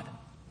God?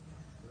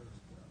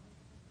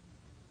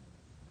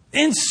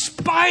 In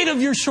spite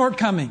of your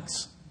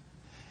shortcomings,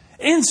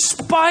 in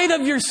spite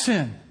of your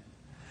sin,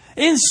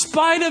 in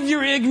spite of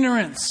your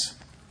ignorance.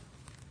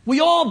 We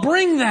all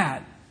bring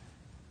that.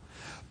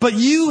 But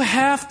you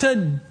have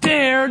to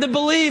dare to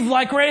believe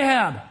like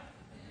Rahab.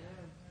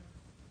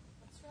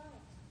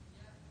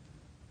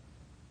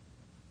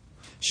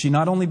 She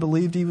not only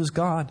believed He was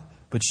God,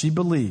 but she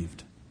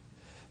believed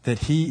that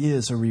He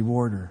is a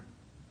rewarder.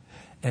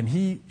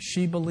 And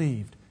she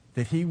believed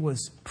that He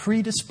was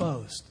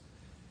predisposed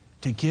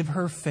to give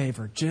her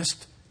favor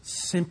just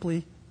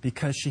simply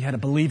because she had a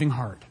believing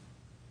heart.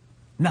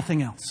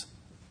 Nothing else.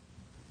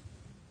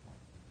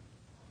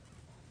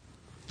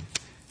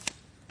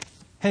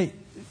 Hey,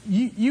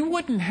 you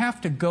wouldn't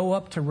have to go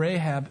up to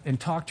Rahab and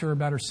talk to her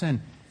about her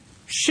sin.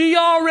 She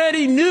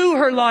already knew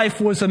her life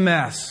was a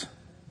mess.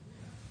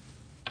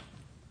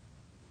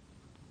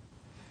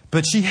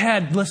 But she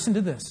had, listen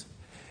to this,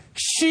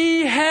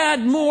 she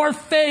had more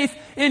faith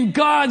in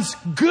God's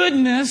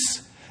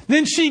goodness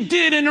than she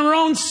did in her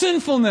own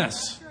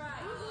sinfulness.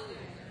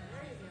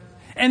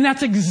 And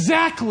that's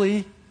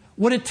exactly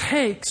what it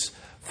takes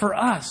for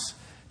us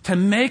to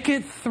make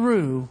it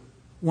through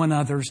when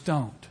others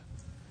don't.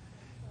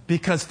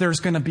 Because there's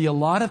going to be a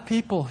lot of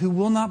people who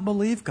will not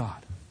believe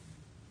God.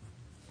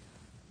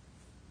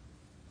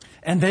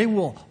 And they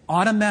will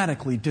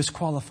automatically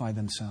disqualify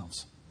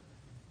themselves.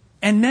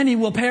 And many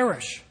will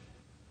perish.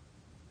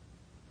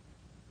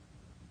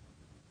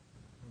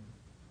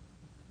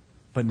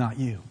 But not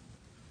you.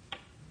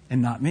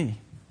 And not me.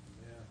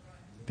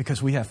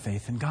 Because we have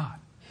faith in God.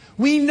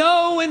 We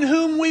know in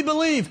whom we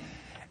believe.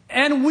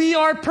 And we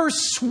are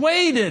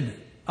persuaded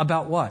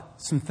about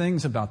what? Some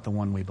things about the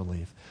one we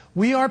believe.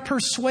 We are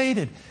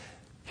persuaded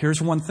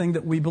Here's one thing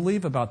that we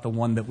believe about the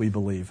one that we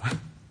believe.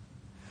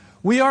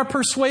 We are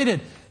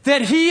persuaded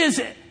that He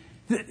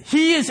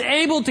is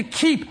able to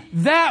keep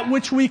that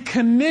which we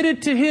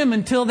committed to Him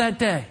until that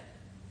day.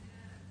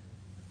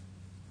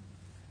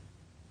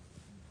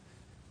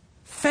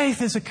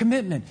 Faith is a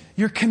commitment.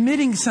 You're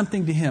committing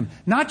something to Him.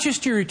 Not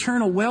just your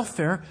eternal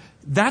welfare,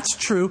 that's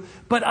true,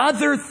 but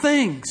other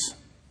things.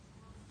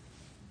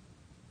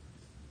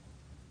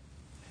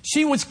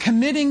 She was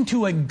committing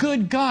to a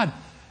good God.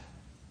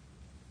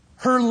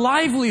 Her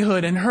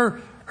livelihood and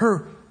her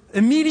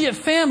immediate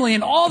family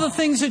and all the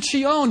things that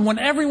she owned when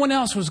everyone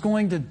else was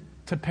going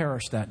to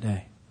perish that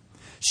day.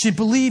 She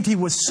believed He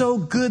was so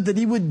good that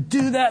He would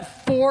do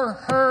that for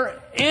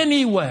her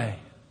anyway.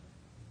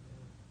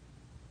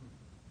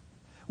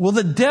 Will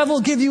the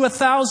devil give you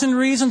 1,000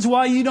 reasons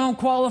why you don't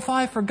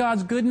qualify for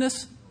God's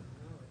goodness?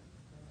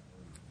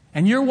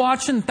 And you're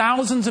watching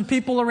thousands of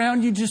people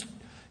around you just,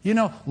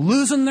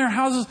 losing their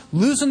houses,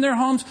 losing their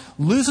homes,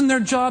 losing their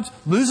jobs,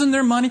 losing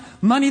their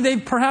money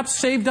they've perhaps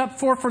saved up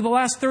for the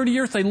last 30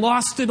 years. They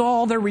lost it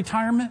all, their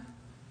retirement.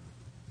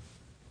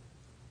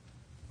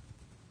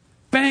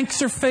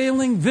 Banks are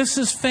failing, this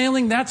is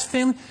failing, that's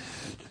failing.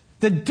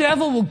 The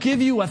devil will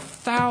give you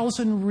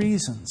 1,000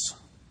 reasons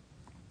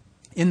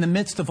in the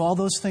midst of all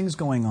those things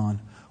going on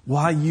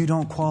why you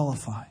don't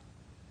qualify.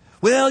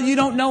 Well, you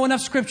don't know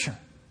enough Scripture.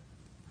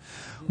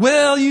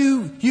 Well,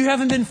 you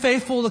haven't been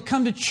faithful to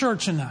come to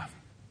church enough.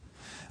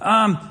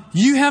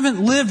 You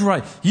haven't lived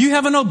right. You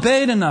haven't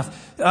obeyed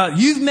enough.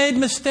 You've made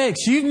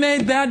mistakes. You've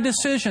made bad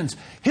decisions.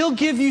 He'll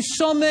give you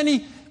so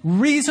many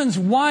reasons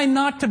why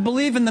not to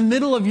believe in the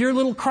middle of your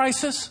little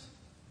crisis.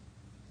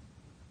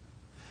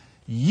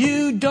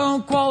 You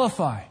don't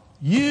qualify.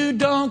 You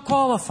don't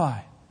qualify.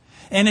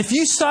 And if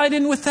you side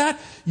in with that,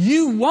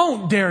 you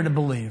won't dare to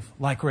believe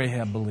like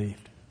Rahab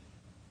believed.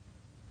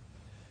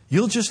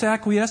 You'll just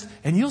acquiesce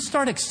and you'll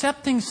start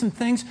accepting some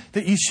things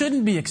that you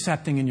shouldn't be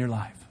accepting in your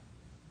life.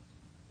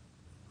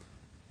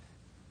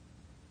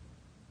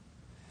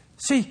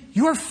 See,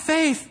 your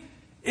faith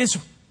is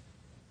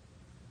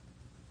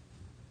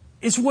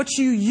what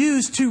you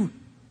use to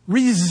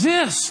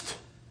resist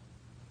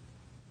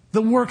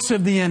the works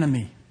of the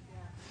enemy.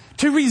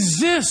 To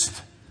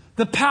resist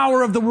the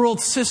power of the world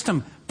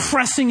system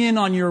pressing in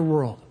on your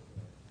world.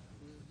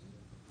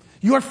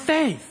 Your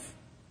faith.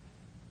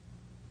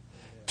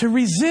 To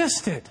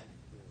resist it,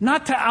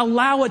 not to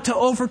allow it to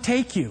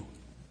overtake you.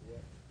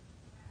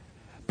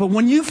 But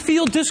when you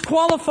feel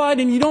disqualified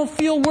and you don't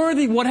feel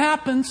worthy, what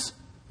happens?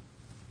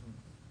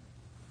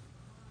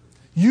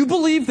 You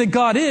believe that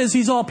God is,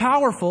 He's all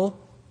powerful.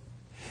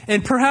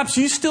 And perhaps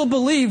you still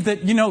believe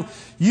that,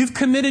 you've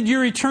committed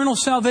your eternal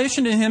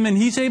salvation to Him and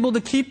He's able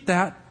to keep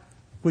that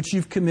which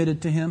you've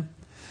committed to Him.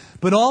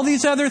 But all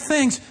these other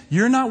things,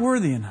 you're not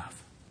worthy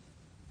enough.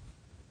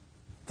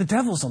 The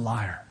devil's a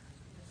liar.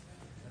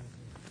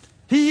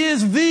 He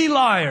is the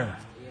liar.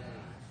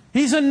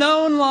 He's a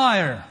known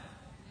liar.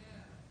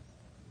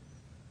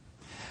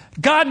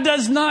 God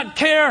does not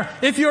care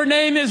if your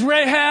name is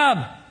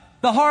Rahab,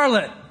 the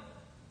harlot.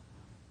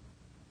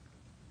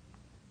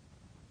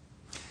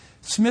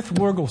 Smith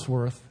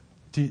Wigglesworth.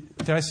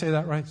 Did I say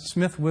that right?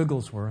 Smith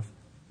Wigglesworth.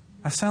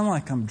 I sound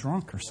like I'm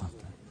drunk or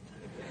something.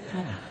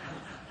 Oh.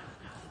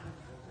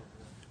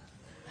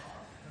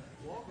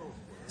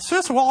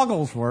 Smith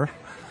Wigglesworth.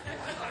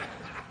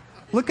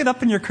 Look it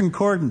up in your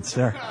concordance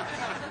there.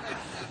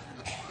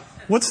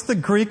 What's the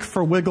Greek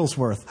for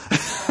Wigglesworth?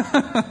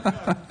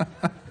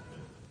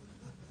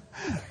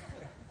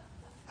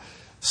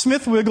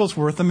 Smith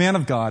Wigglesworth, a man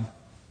of God,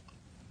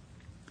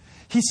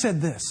 he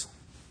said this.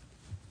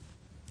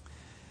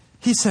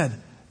 He said,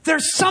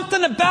 there's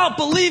something about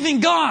believing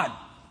God.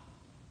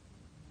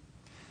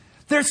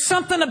 There's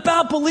something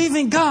about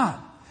believing God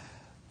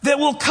that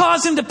will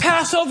cause Him to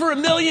pass over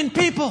 1 million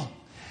people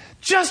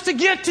just to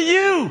get to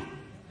you.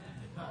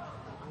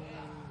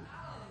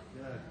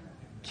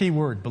 Key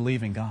word,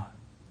 believing God.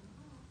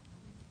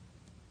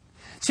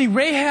 See,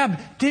 Rahab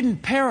didn't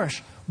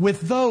perish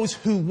with those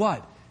who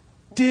what?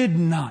 Did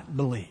not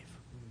believe.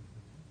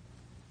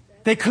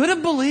 They could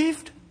have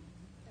believed,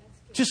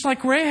 just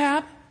like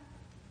Rahab.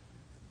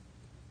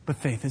 But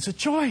faith is a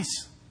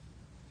choice.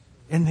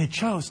 And they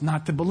chose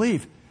not to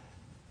believe.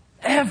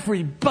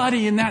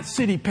 Everybody in that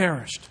city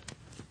perished,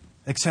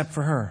 except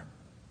for her.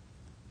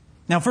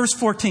 Now, verse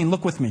 14,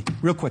 look with me,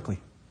 real quickly.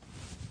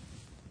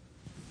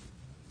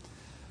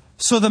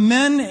 So the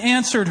men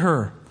answered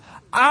her,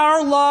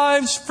 our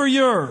lives for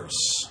yours.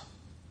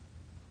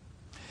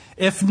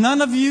 If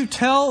none of you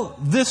tell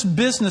this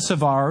business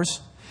of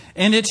ours,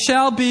 and it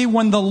shall be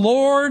when the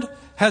Lord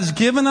has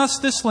given us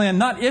this land,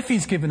 not if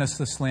He's given us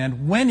this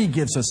land, when He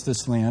gives us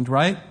this land,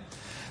 right?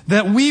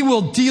 That we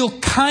will deal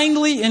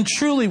kindly and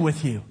truly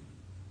with you.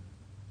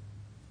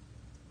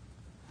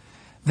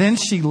 Then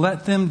she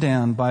let them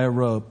down by a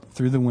rope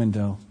through the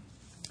window,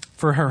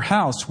 for her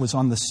house was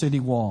on the city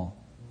wall.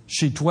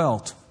 She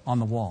dwelt on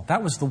the wall.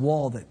 That was the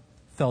wall that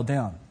fell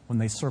down when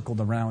they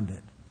circled around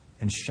it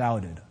and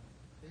shouted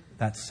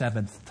that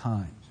 7th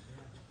time.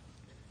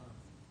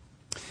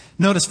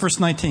 Notice verse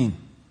 19.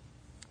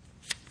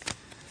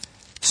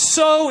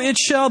 so it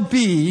shall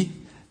be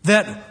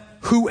that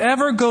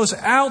whoever goes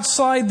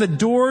outside the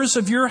doors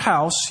of your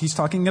house," he's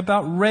talking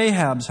about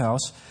Rahab's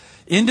house,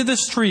 "into the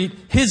street,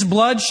 his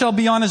blood shall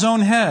be on his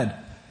own head,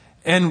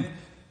 and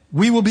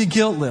we will be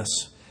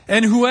guiltless.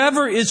 And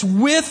whoever is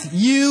with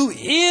you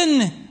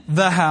in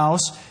the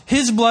house,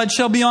 his blood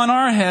shall be on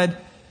our head,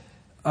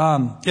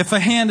 if a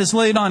hand is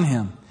laid on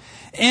him.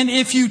 And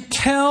if you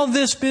tell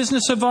this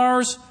business of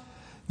ours,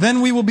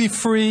 then we will be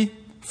free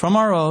from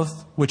our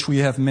oath, which we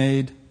have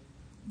made,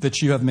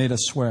 that you have made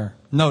us swear."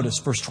 Notice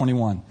verse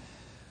 21.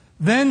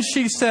 "Then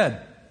she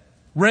said,"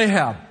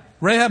 Rahab.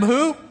 Rahab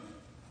who?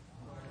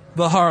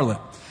 The harlot.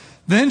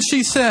 "Then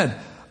she said,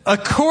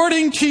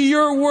 according to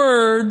your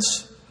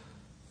words,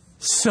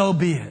 so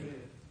be it."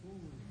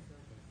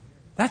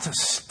 That's a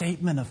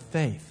statement of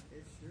faith.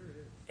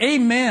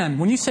 Amen.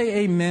 When you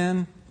say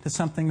amen to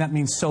something, that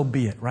means so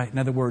be it, right? In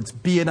other words,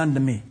 be it unto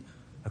me,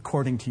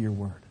 according to your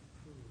word.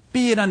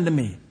 Be it unto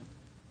me.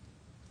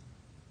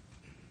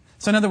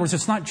 So in other words,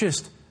 it's not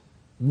just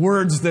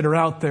words that are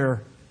out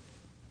there,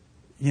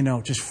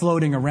 just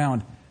floating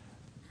around.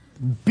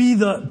 Be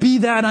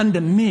that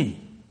unto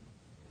me.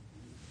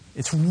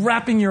 It's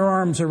wrapping your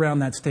arms around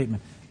that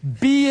statement.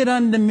 Be it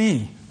unto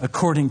me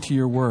according to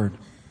your word.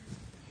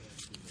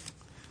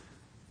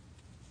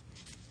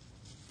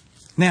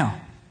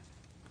 Now,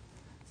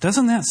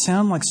 doesn't that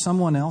sound like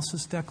someone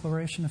else's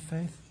declaration of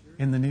faith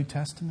in the New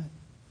Testament?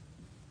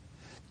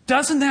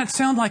 Doesn't that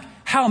sound like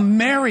how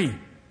Mary,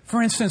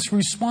 for instance,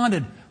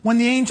 responded when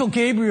the angel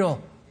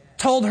Gabriel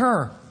told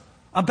her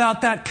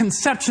about that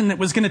conception that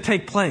was going to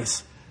take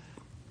place?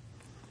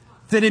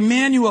 That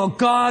Emmanuel,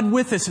 God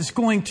with us, is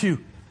going to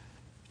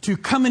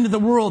come into the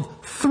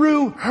world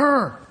through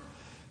her.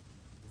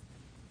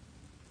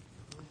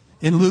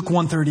 In Luke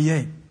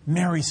 1:38,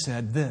 Mary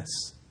said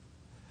this,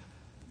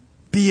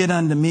 "Be it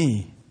unto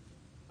me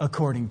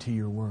according to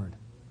your word."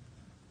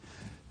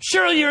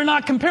 Surely you're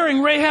not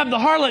comparing Rahab the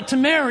harlot to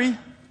Mary.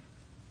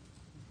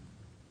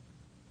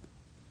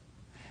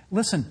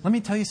 Listen, let me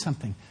tell you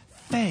something.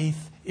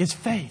 Faith is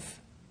faith.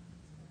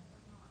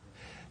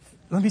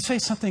 Let me say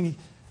something.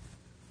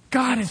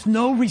 God is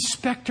no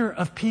respecter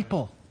of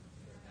people.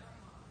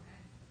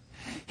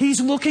 He's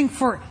looking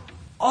for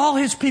all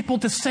His people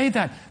to say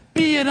that.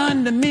 Be it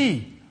unto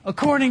me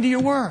according to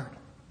your word.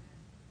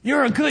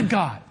 You're a good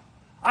God.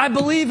 I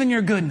believe in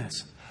your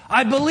goodness.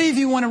 I believe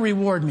you want to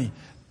reward me.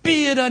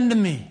 Be it unto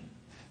me.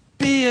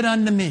 Be it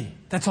unto me.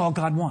 That's all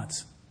God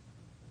wants.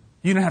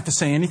 You don't have to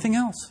say anything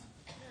else.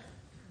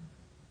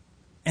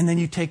 And then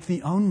you take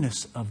the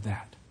ownness of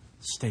that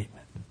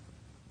statement.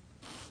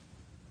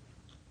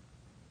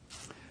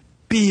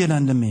 Be it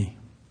unto me.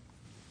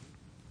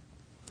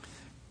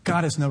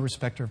 God is no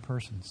respecter of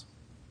persons.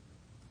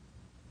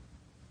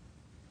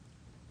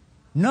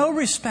 No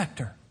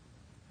respecter.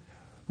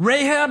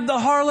 Rahab the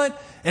harlot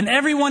and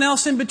everyone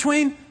else in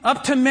between,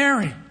 up to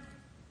Mary.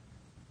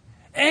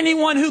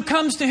 Anyone who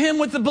comes to Him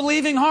with a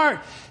believing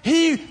heart,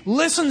 He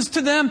listens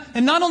to them.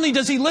 And not only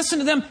does He listen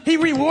to them, He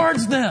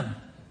rewards them.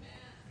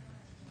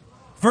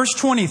 Verse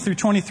 20 through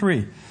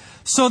 23.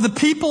 "So the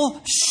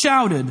people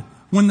shouted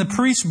when the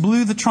priest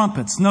blew the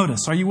trumpets."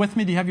 Notice, are you with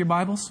me? Do you have your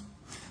Bibles?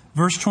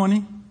 Verse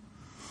 20.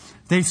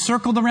 They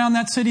circled around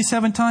that city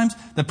 7 times.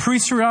 The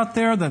priests were out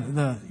there.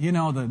 The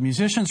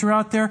musicians were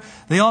out there.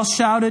 They all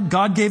shouted.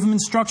 God gave them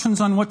instructions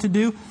on what to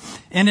do.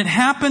 "And it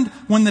happened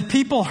when the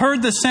people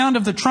heard the sound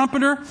of the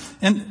trumpeter,"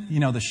 and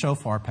the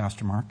shofar,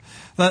 Pastor Mark,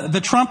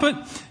 the trumpet,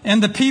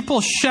 "and the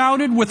people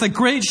shouted with a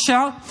great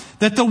shout,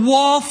 that the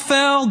wall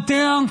fell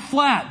down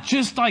flat,"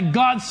 just like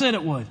God said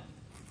it would.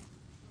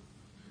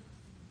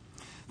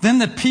 "Then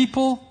the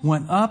people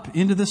went up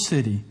into the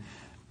city,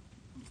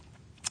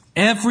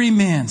 every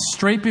man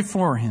straight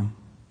before him,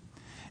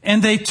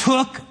 and they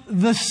took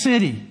the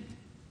city."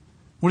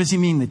 What does he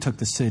mean they took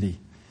the city?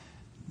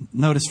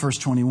 Notice verse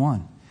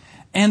 21.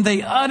 "And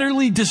they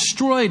utterly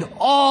destroyed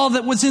all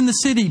that was in the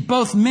city,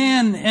 both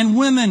men and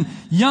women,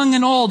 young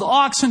and old,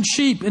 ox and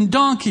sheep and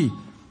donkey,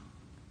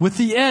 with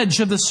the edge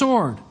of the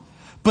sword.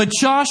 But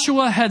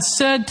Joshua had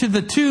said to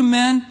the 2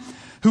 men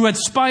who had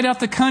spied out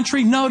the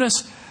country,"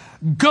 notice,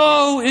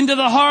 "Go into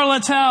the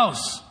harlot's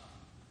house."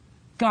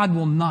 God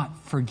will not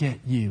forget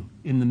you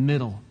in the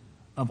middle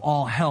of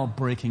all hell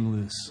breaking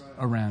loose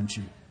around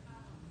you.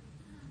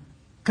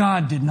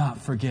 God did not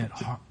forget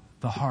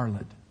the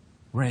harlot,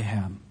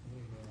 Rahab.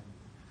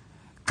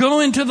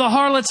 "Go into the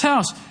harlot's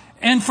house,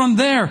 and from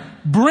there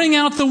bring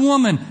out the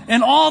woman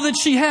and all that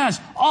she has,"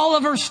 all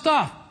of her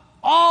stuff,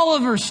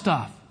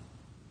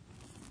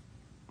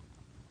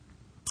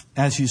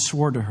 "as you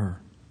swore to her."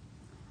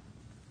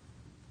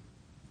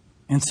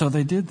 And so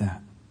they did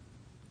that.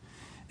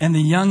 And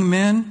the young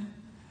men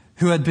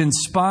who had been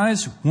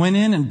spies went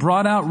in and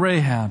brought out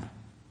Rahab,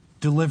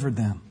 delivered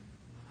them,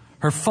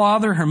 her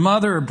father, her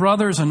mother, her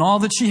brothers, and all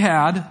that she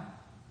had.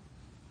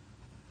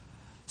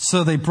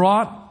 So they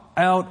brought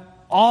out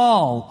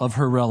all of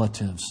her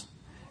relatives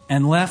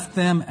and left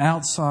them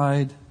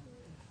outside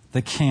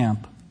the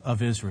camp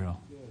of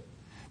Israel.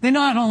 They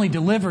not only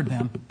delivered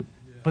them,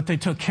 but they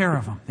took care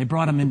of them. They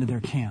brought them into their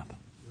camp.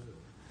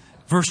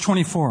 Verse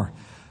 24.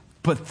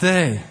 But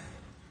they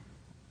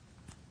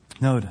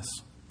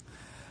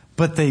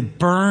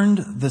burned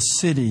the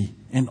city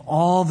and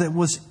all that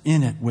was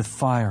in it with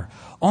fire.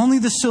 Only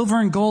the silver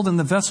and gold and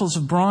the vessels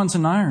of bronze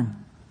and iron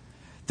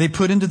they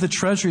put into the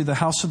treasury of the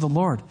house of the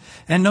Lord.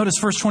 And notice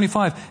verse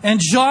 25. And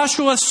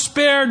Joshua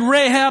spared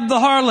Rahab the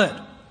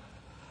harlot,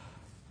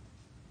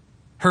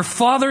 her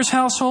father's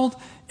household,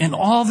 and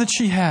all that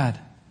she had.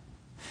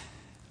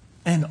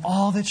 And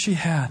all that she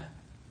had.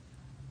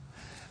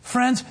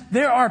 Friends,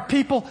 there are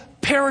people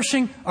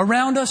perishing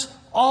around us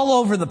all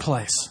over the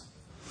place.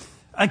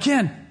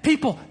 Again,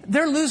 people,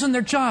 they're losing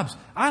their jobs.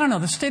 I don't know,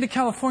 the state of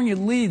California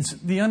leads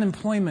the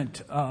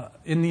unemployment,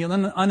 in the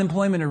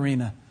unemployment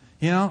arena.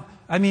 You know,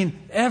 I mean,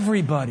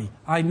 everybody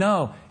I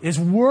know is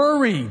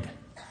worried,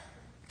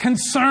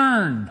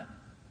 concerned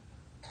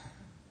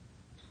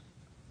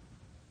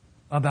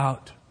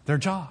about their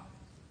job.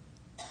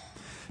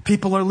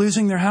 People are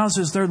losing their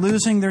houses. They're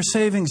losing their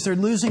savings. They're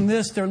losing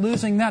this. They're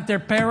losing that. They're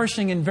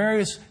perishing in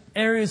various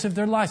areas of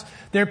their lives.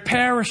 They're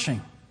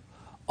perishing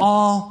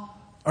all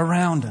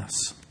around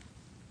us.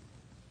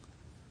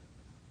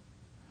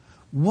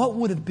 What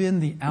would have been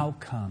the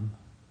outcome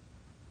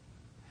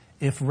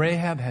if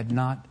Rahab had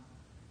not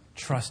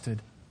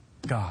trusted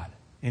God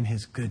in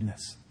His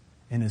goodness,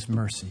 in His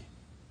mercy?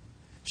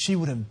 She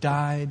would have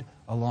died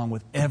along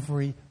with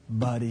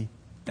everybody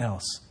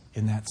else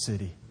in that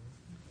city.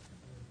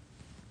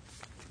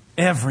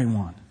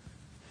 Everyone.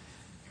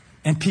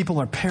 And people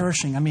are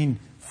perishing. I mean,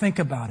 think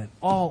about it.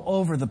 All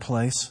over the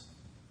place.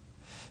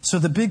 So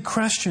the big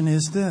question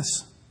is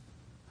this.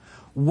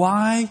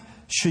 Why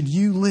should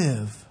you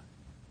live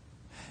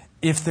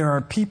if there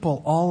are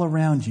people all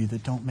around you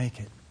that don't make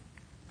it?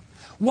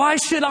 Why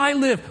should I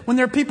live when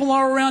there are people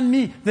all around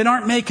me that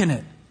aren't making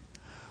it?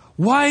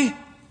 Why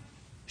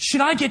should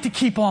I get to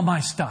keep all my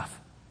stuff?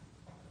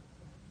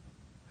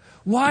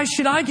 Why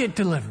should I get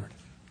delivered?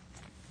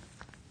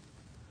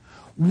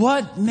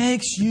 What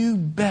makes you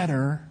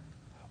better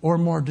or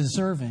more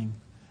deserving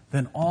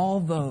than all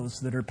those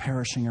that are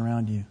perishing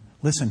around you?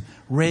 Listen,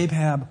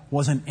 Rahab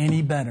wasn't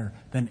any better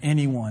than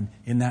anyone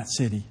in that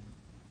city.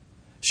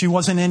 She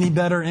wasn't any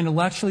better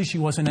intellectually. She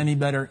wasn't any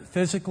better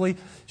physically.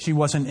 She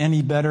wasn't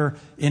any better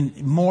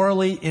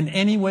morally in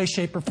any way,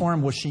 shape, or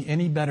form. Was she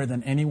any better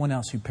than anyone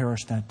else who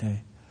perished that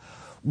day?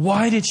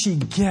 Why did she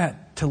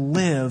get to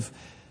live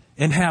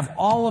and have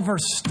all of her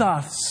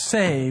stuff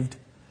saved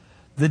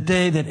the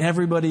day that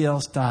everybody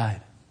else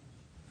died?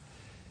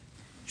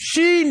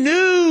 She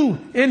knew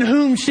in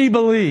whom she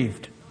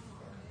believed.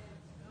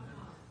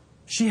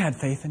 She had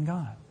faith in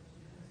God.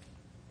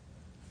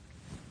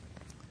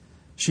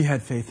 She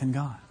had faith in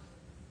God.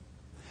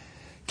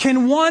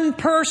 Can one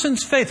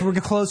person's faith, we're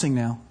closing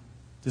now,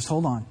 just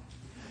hold on.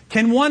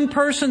 Can one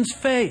person's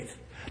faith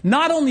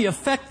not only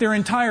affect their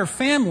entire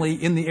family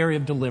in the area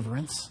of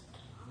deliverance,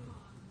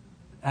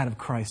 out of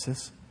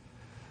crisis,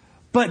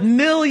 but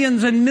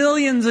millions and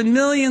millions and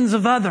millions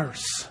of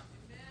others?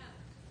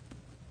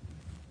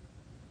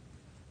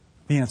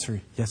 The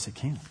answer, yes, it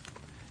can.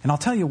 And I'll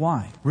tell you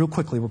why. Real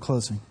quickly, we're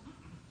closing.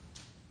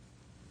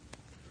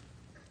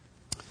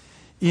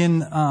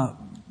 In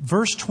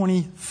verse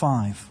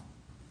 25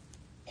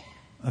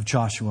 of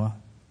Joshua,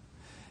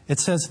 it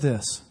says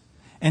this.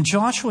 And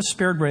Joshua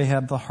spared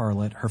Rahab the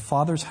harlot, her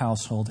father's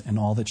household, and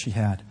all that she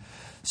had.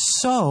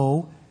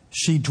 So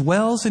she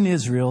dwells in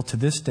Israel to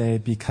this day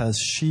because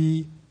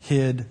she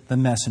hid the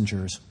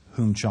messengers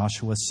whom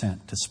Joshua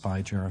sent to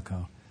spy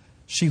Jericho.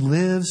 She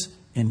lives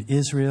in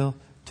Israel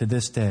to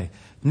this day.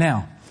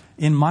 Now,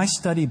 in my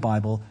study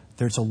Bible,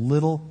 there's a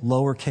little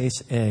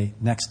lowercase a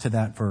next to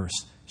that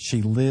verse.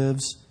 She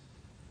lives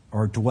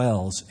or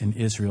dwells in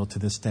Israel to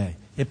this day.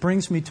 It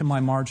brings me to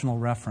my marginal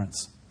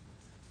reference.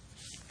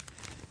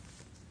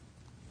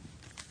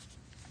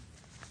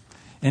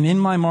 And in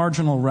my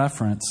marginal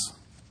reference,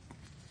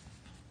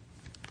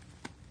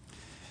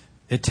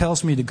 it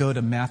tells me to go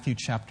to Matthew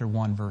chapter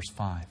 1, verse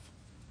 5.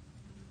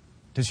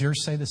 Does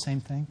yours say the same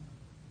thing?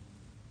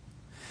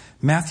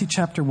 Matthew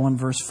chapter 1,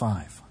 verse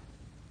 5.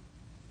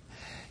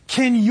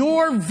 Can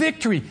your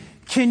victory,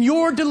 can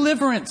your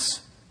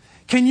deliverance,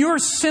 can your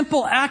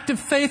simple act of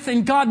faith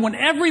in God when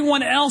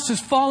everyone else is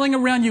falling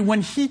around you,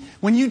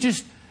 when you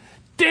just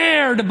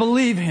dare to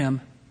believe Him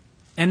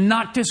and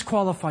not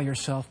disqualify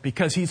yourself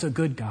because He's a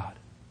good God,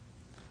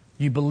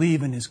 you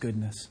believe in His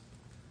goodness,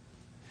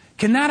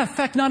 can that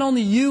affect not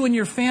only you and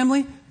your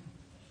family?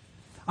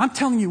 I'm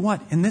telling you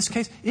what, in this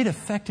case, it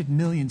affected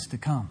millions to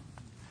come.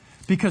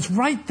 Because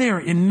right there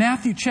in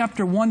Matthew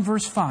chapter 1,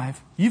 verse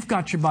 5, you've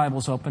got your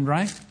Bibles open,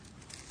 right?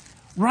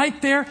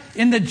 Right there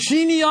in the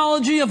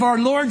genealogy of our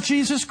Lord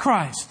Jesus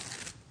Christ.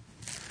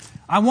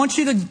 I want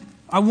you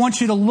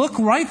to look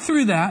right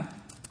through that.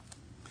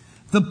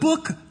 The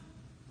book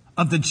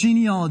of the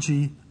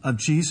genealogy of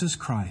Jesus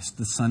Christ,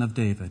 the son of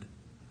David,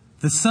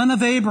 the son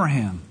of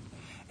Abraham.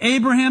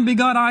 Abraham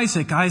begot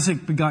Isaac.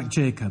 Isaac begot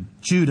Jacob.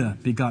 Judah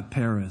begot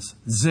Perez.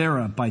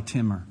 Zerah by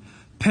Timur.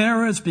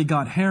 Perez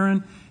begot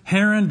Haran.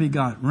 Haran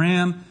begot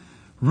Ram.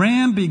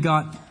 Ram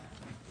begot...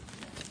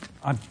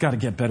 I've got to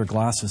get better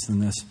glasses than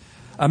this.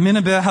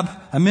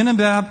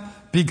 Aminadab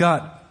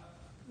begot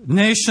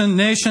Nahshon.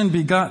 Nahshon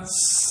begot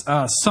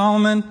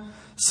Solomon.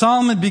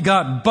 Solomon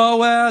begot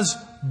Boaz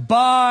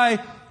by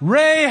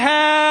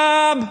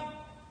Rahab.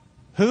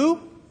 Who?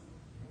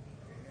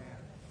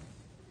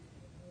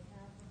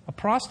 A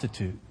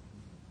prostitute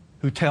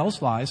who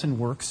tells lies and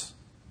works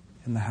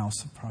in the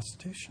house of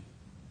prostitution.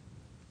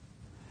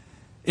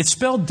 It's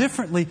spelled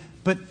differently,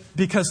 but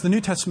because the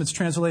New Testament's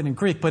translated in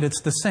Greek, but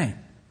it's the same.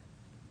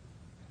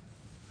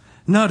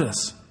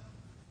 Notice,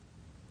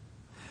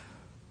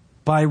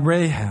 by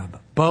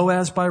Rahab,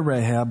 Boaz by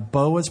Rahab,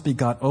 Boaz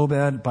begot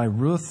Obed by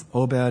Ruth,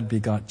 Obed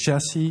begot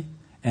Jesse,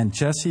 and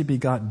Jesse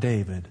begot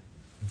David,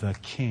 the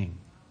king.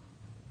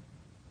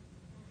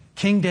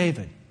 King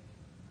David.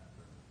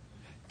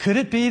 Could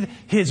it be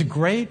his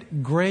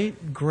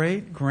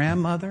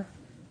great-great-great-grandmother?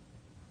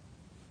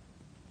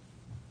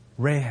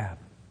 Rahab,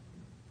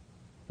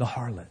 the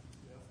harlot.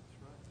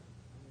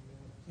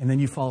 And then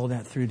you follow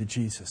that through to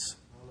Jesus.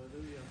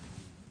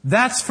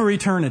 That's for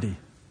eternity.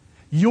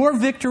 Your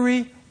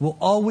victory will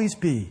always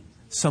be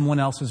someone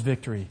else's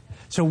victory.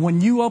 So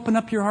when you open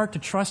up your heart to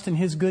trust in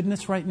His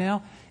goodness right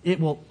now, it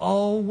will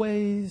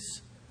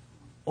always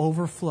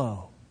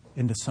overflow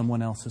into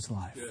someone else's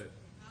life.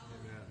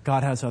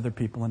 God has other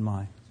people in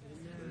mind.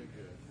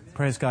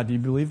 Praise God. Do you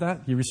believe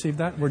that? You receive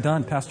that? We're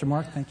done. Pastor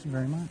Mark, thank you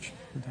very much.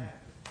 We're done.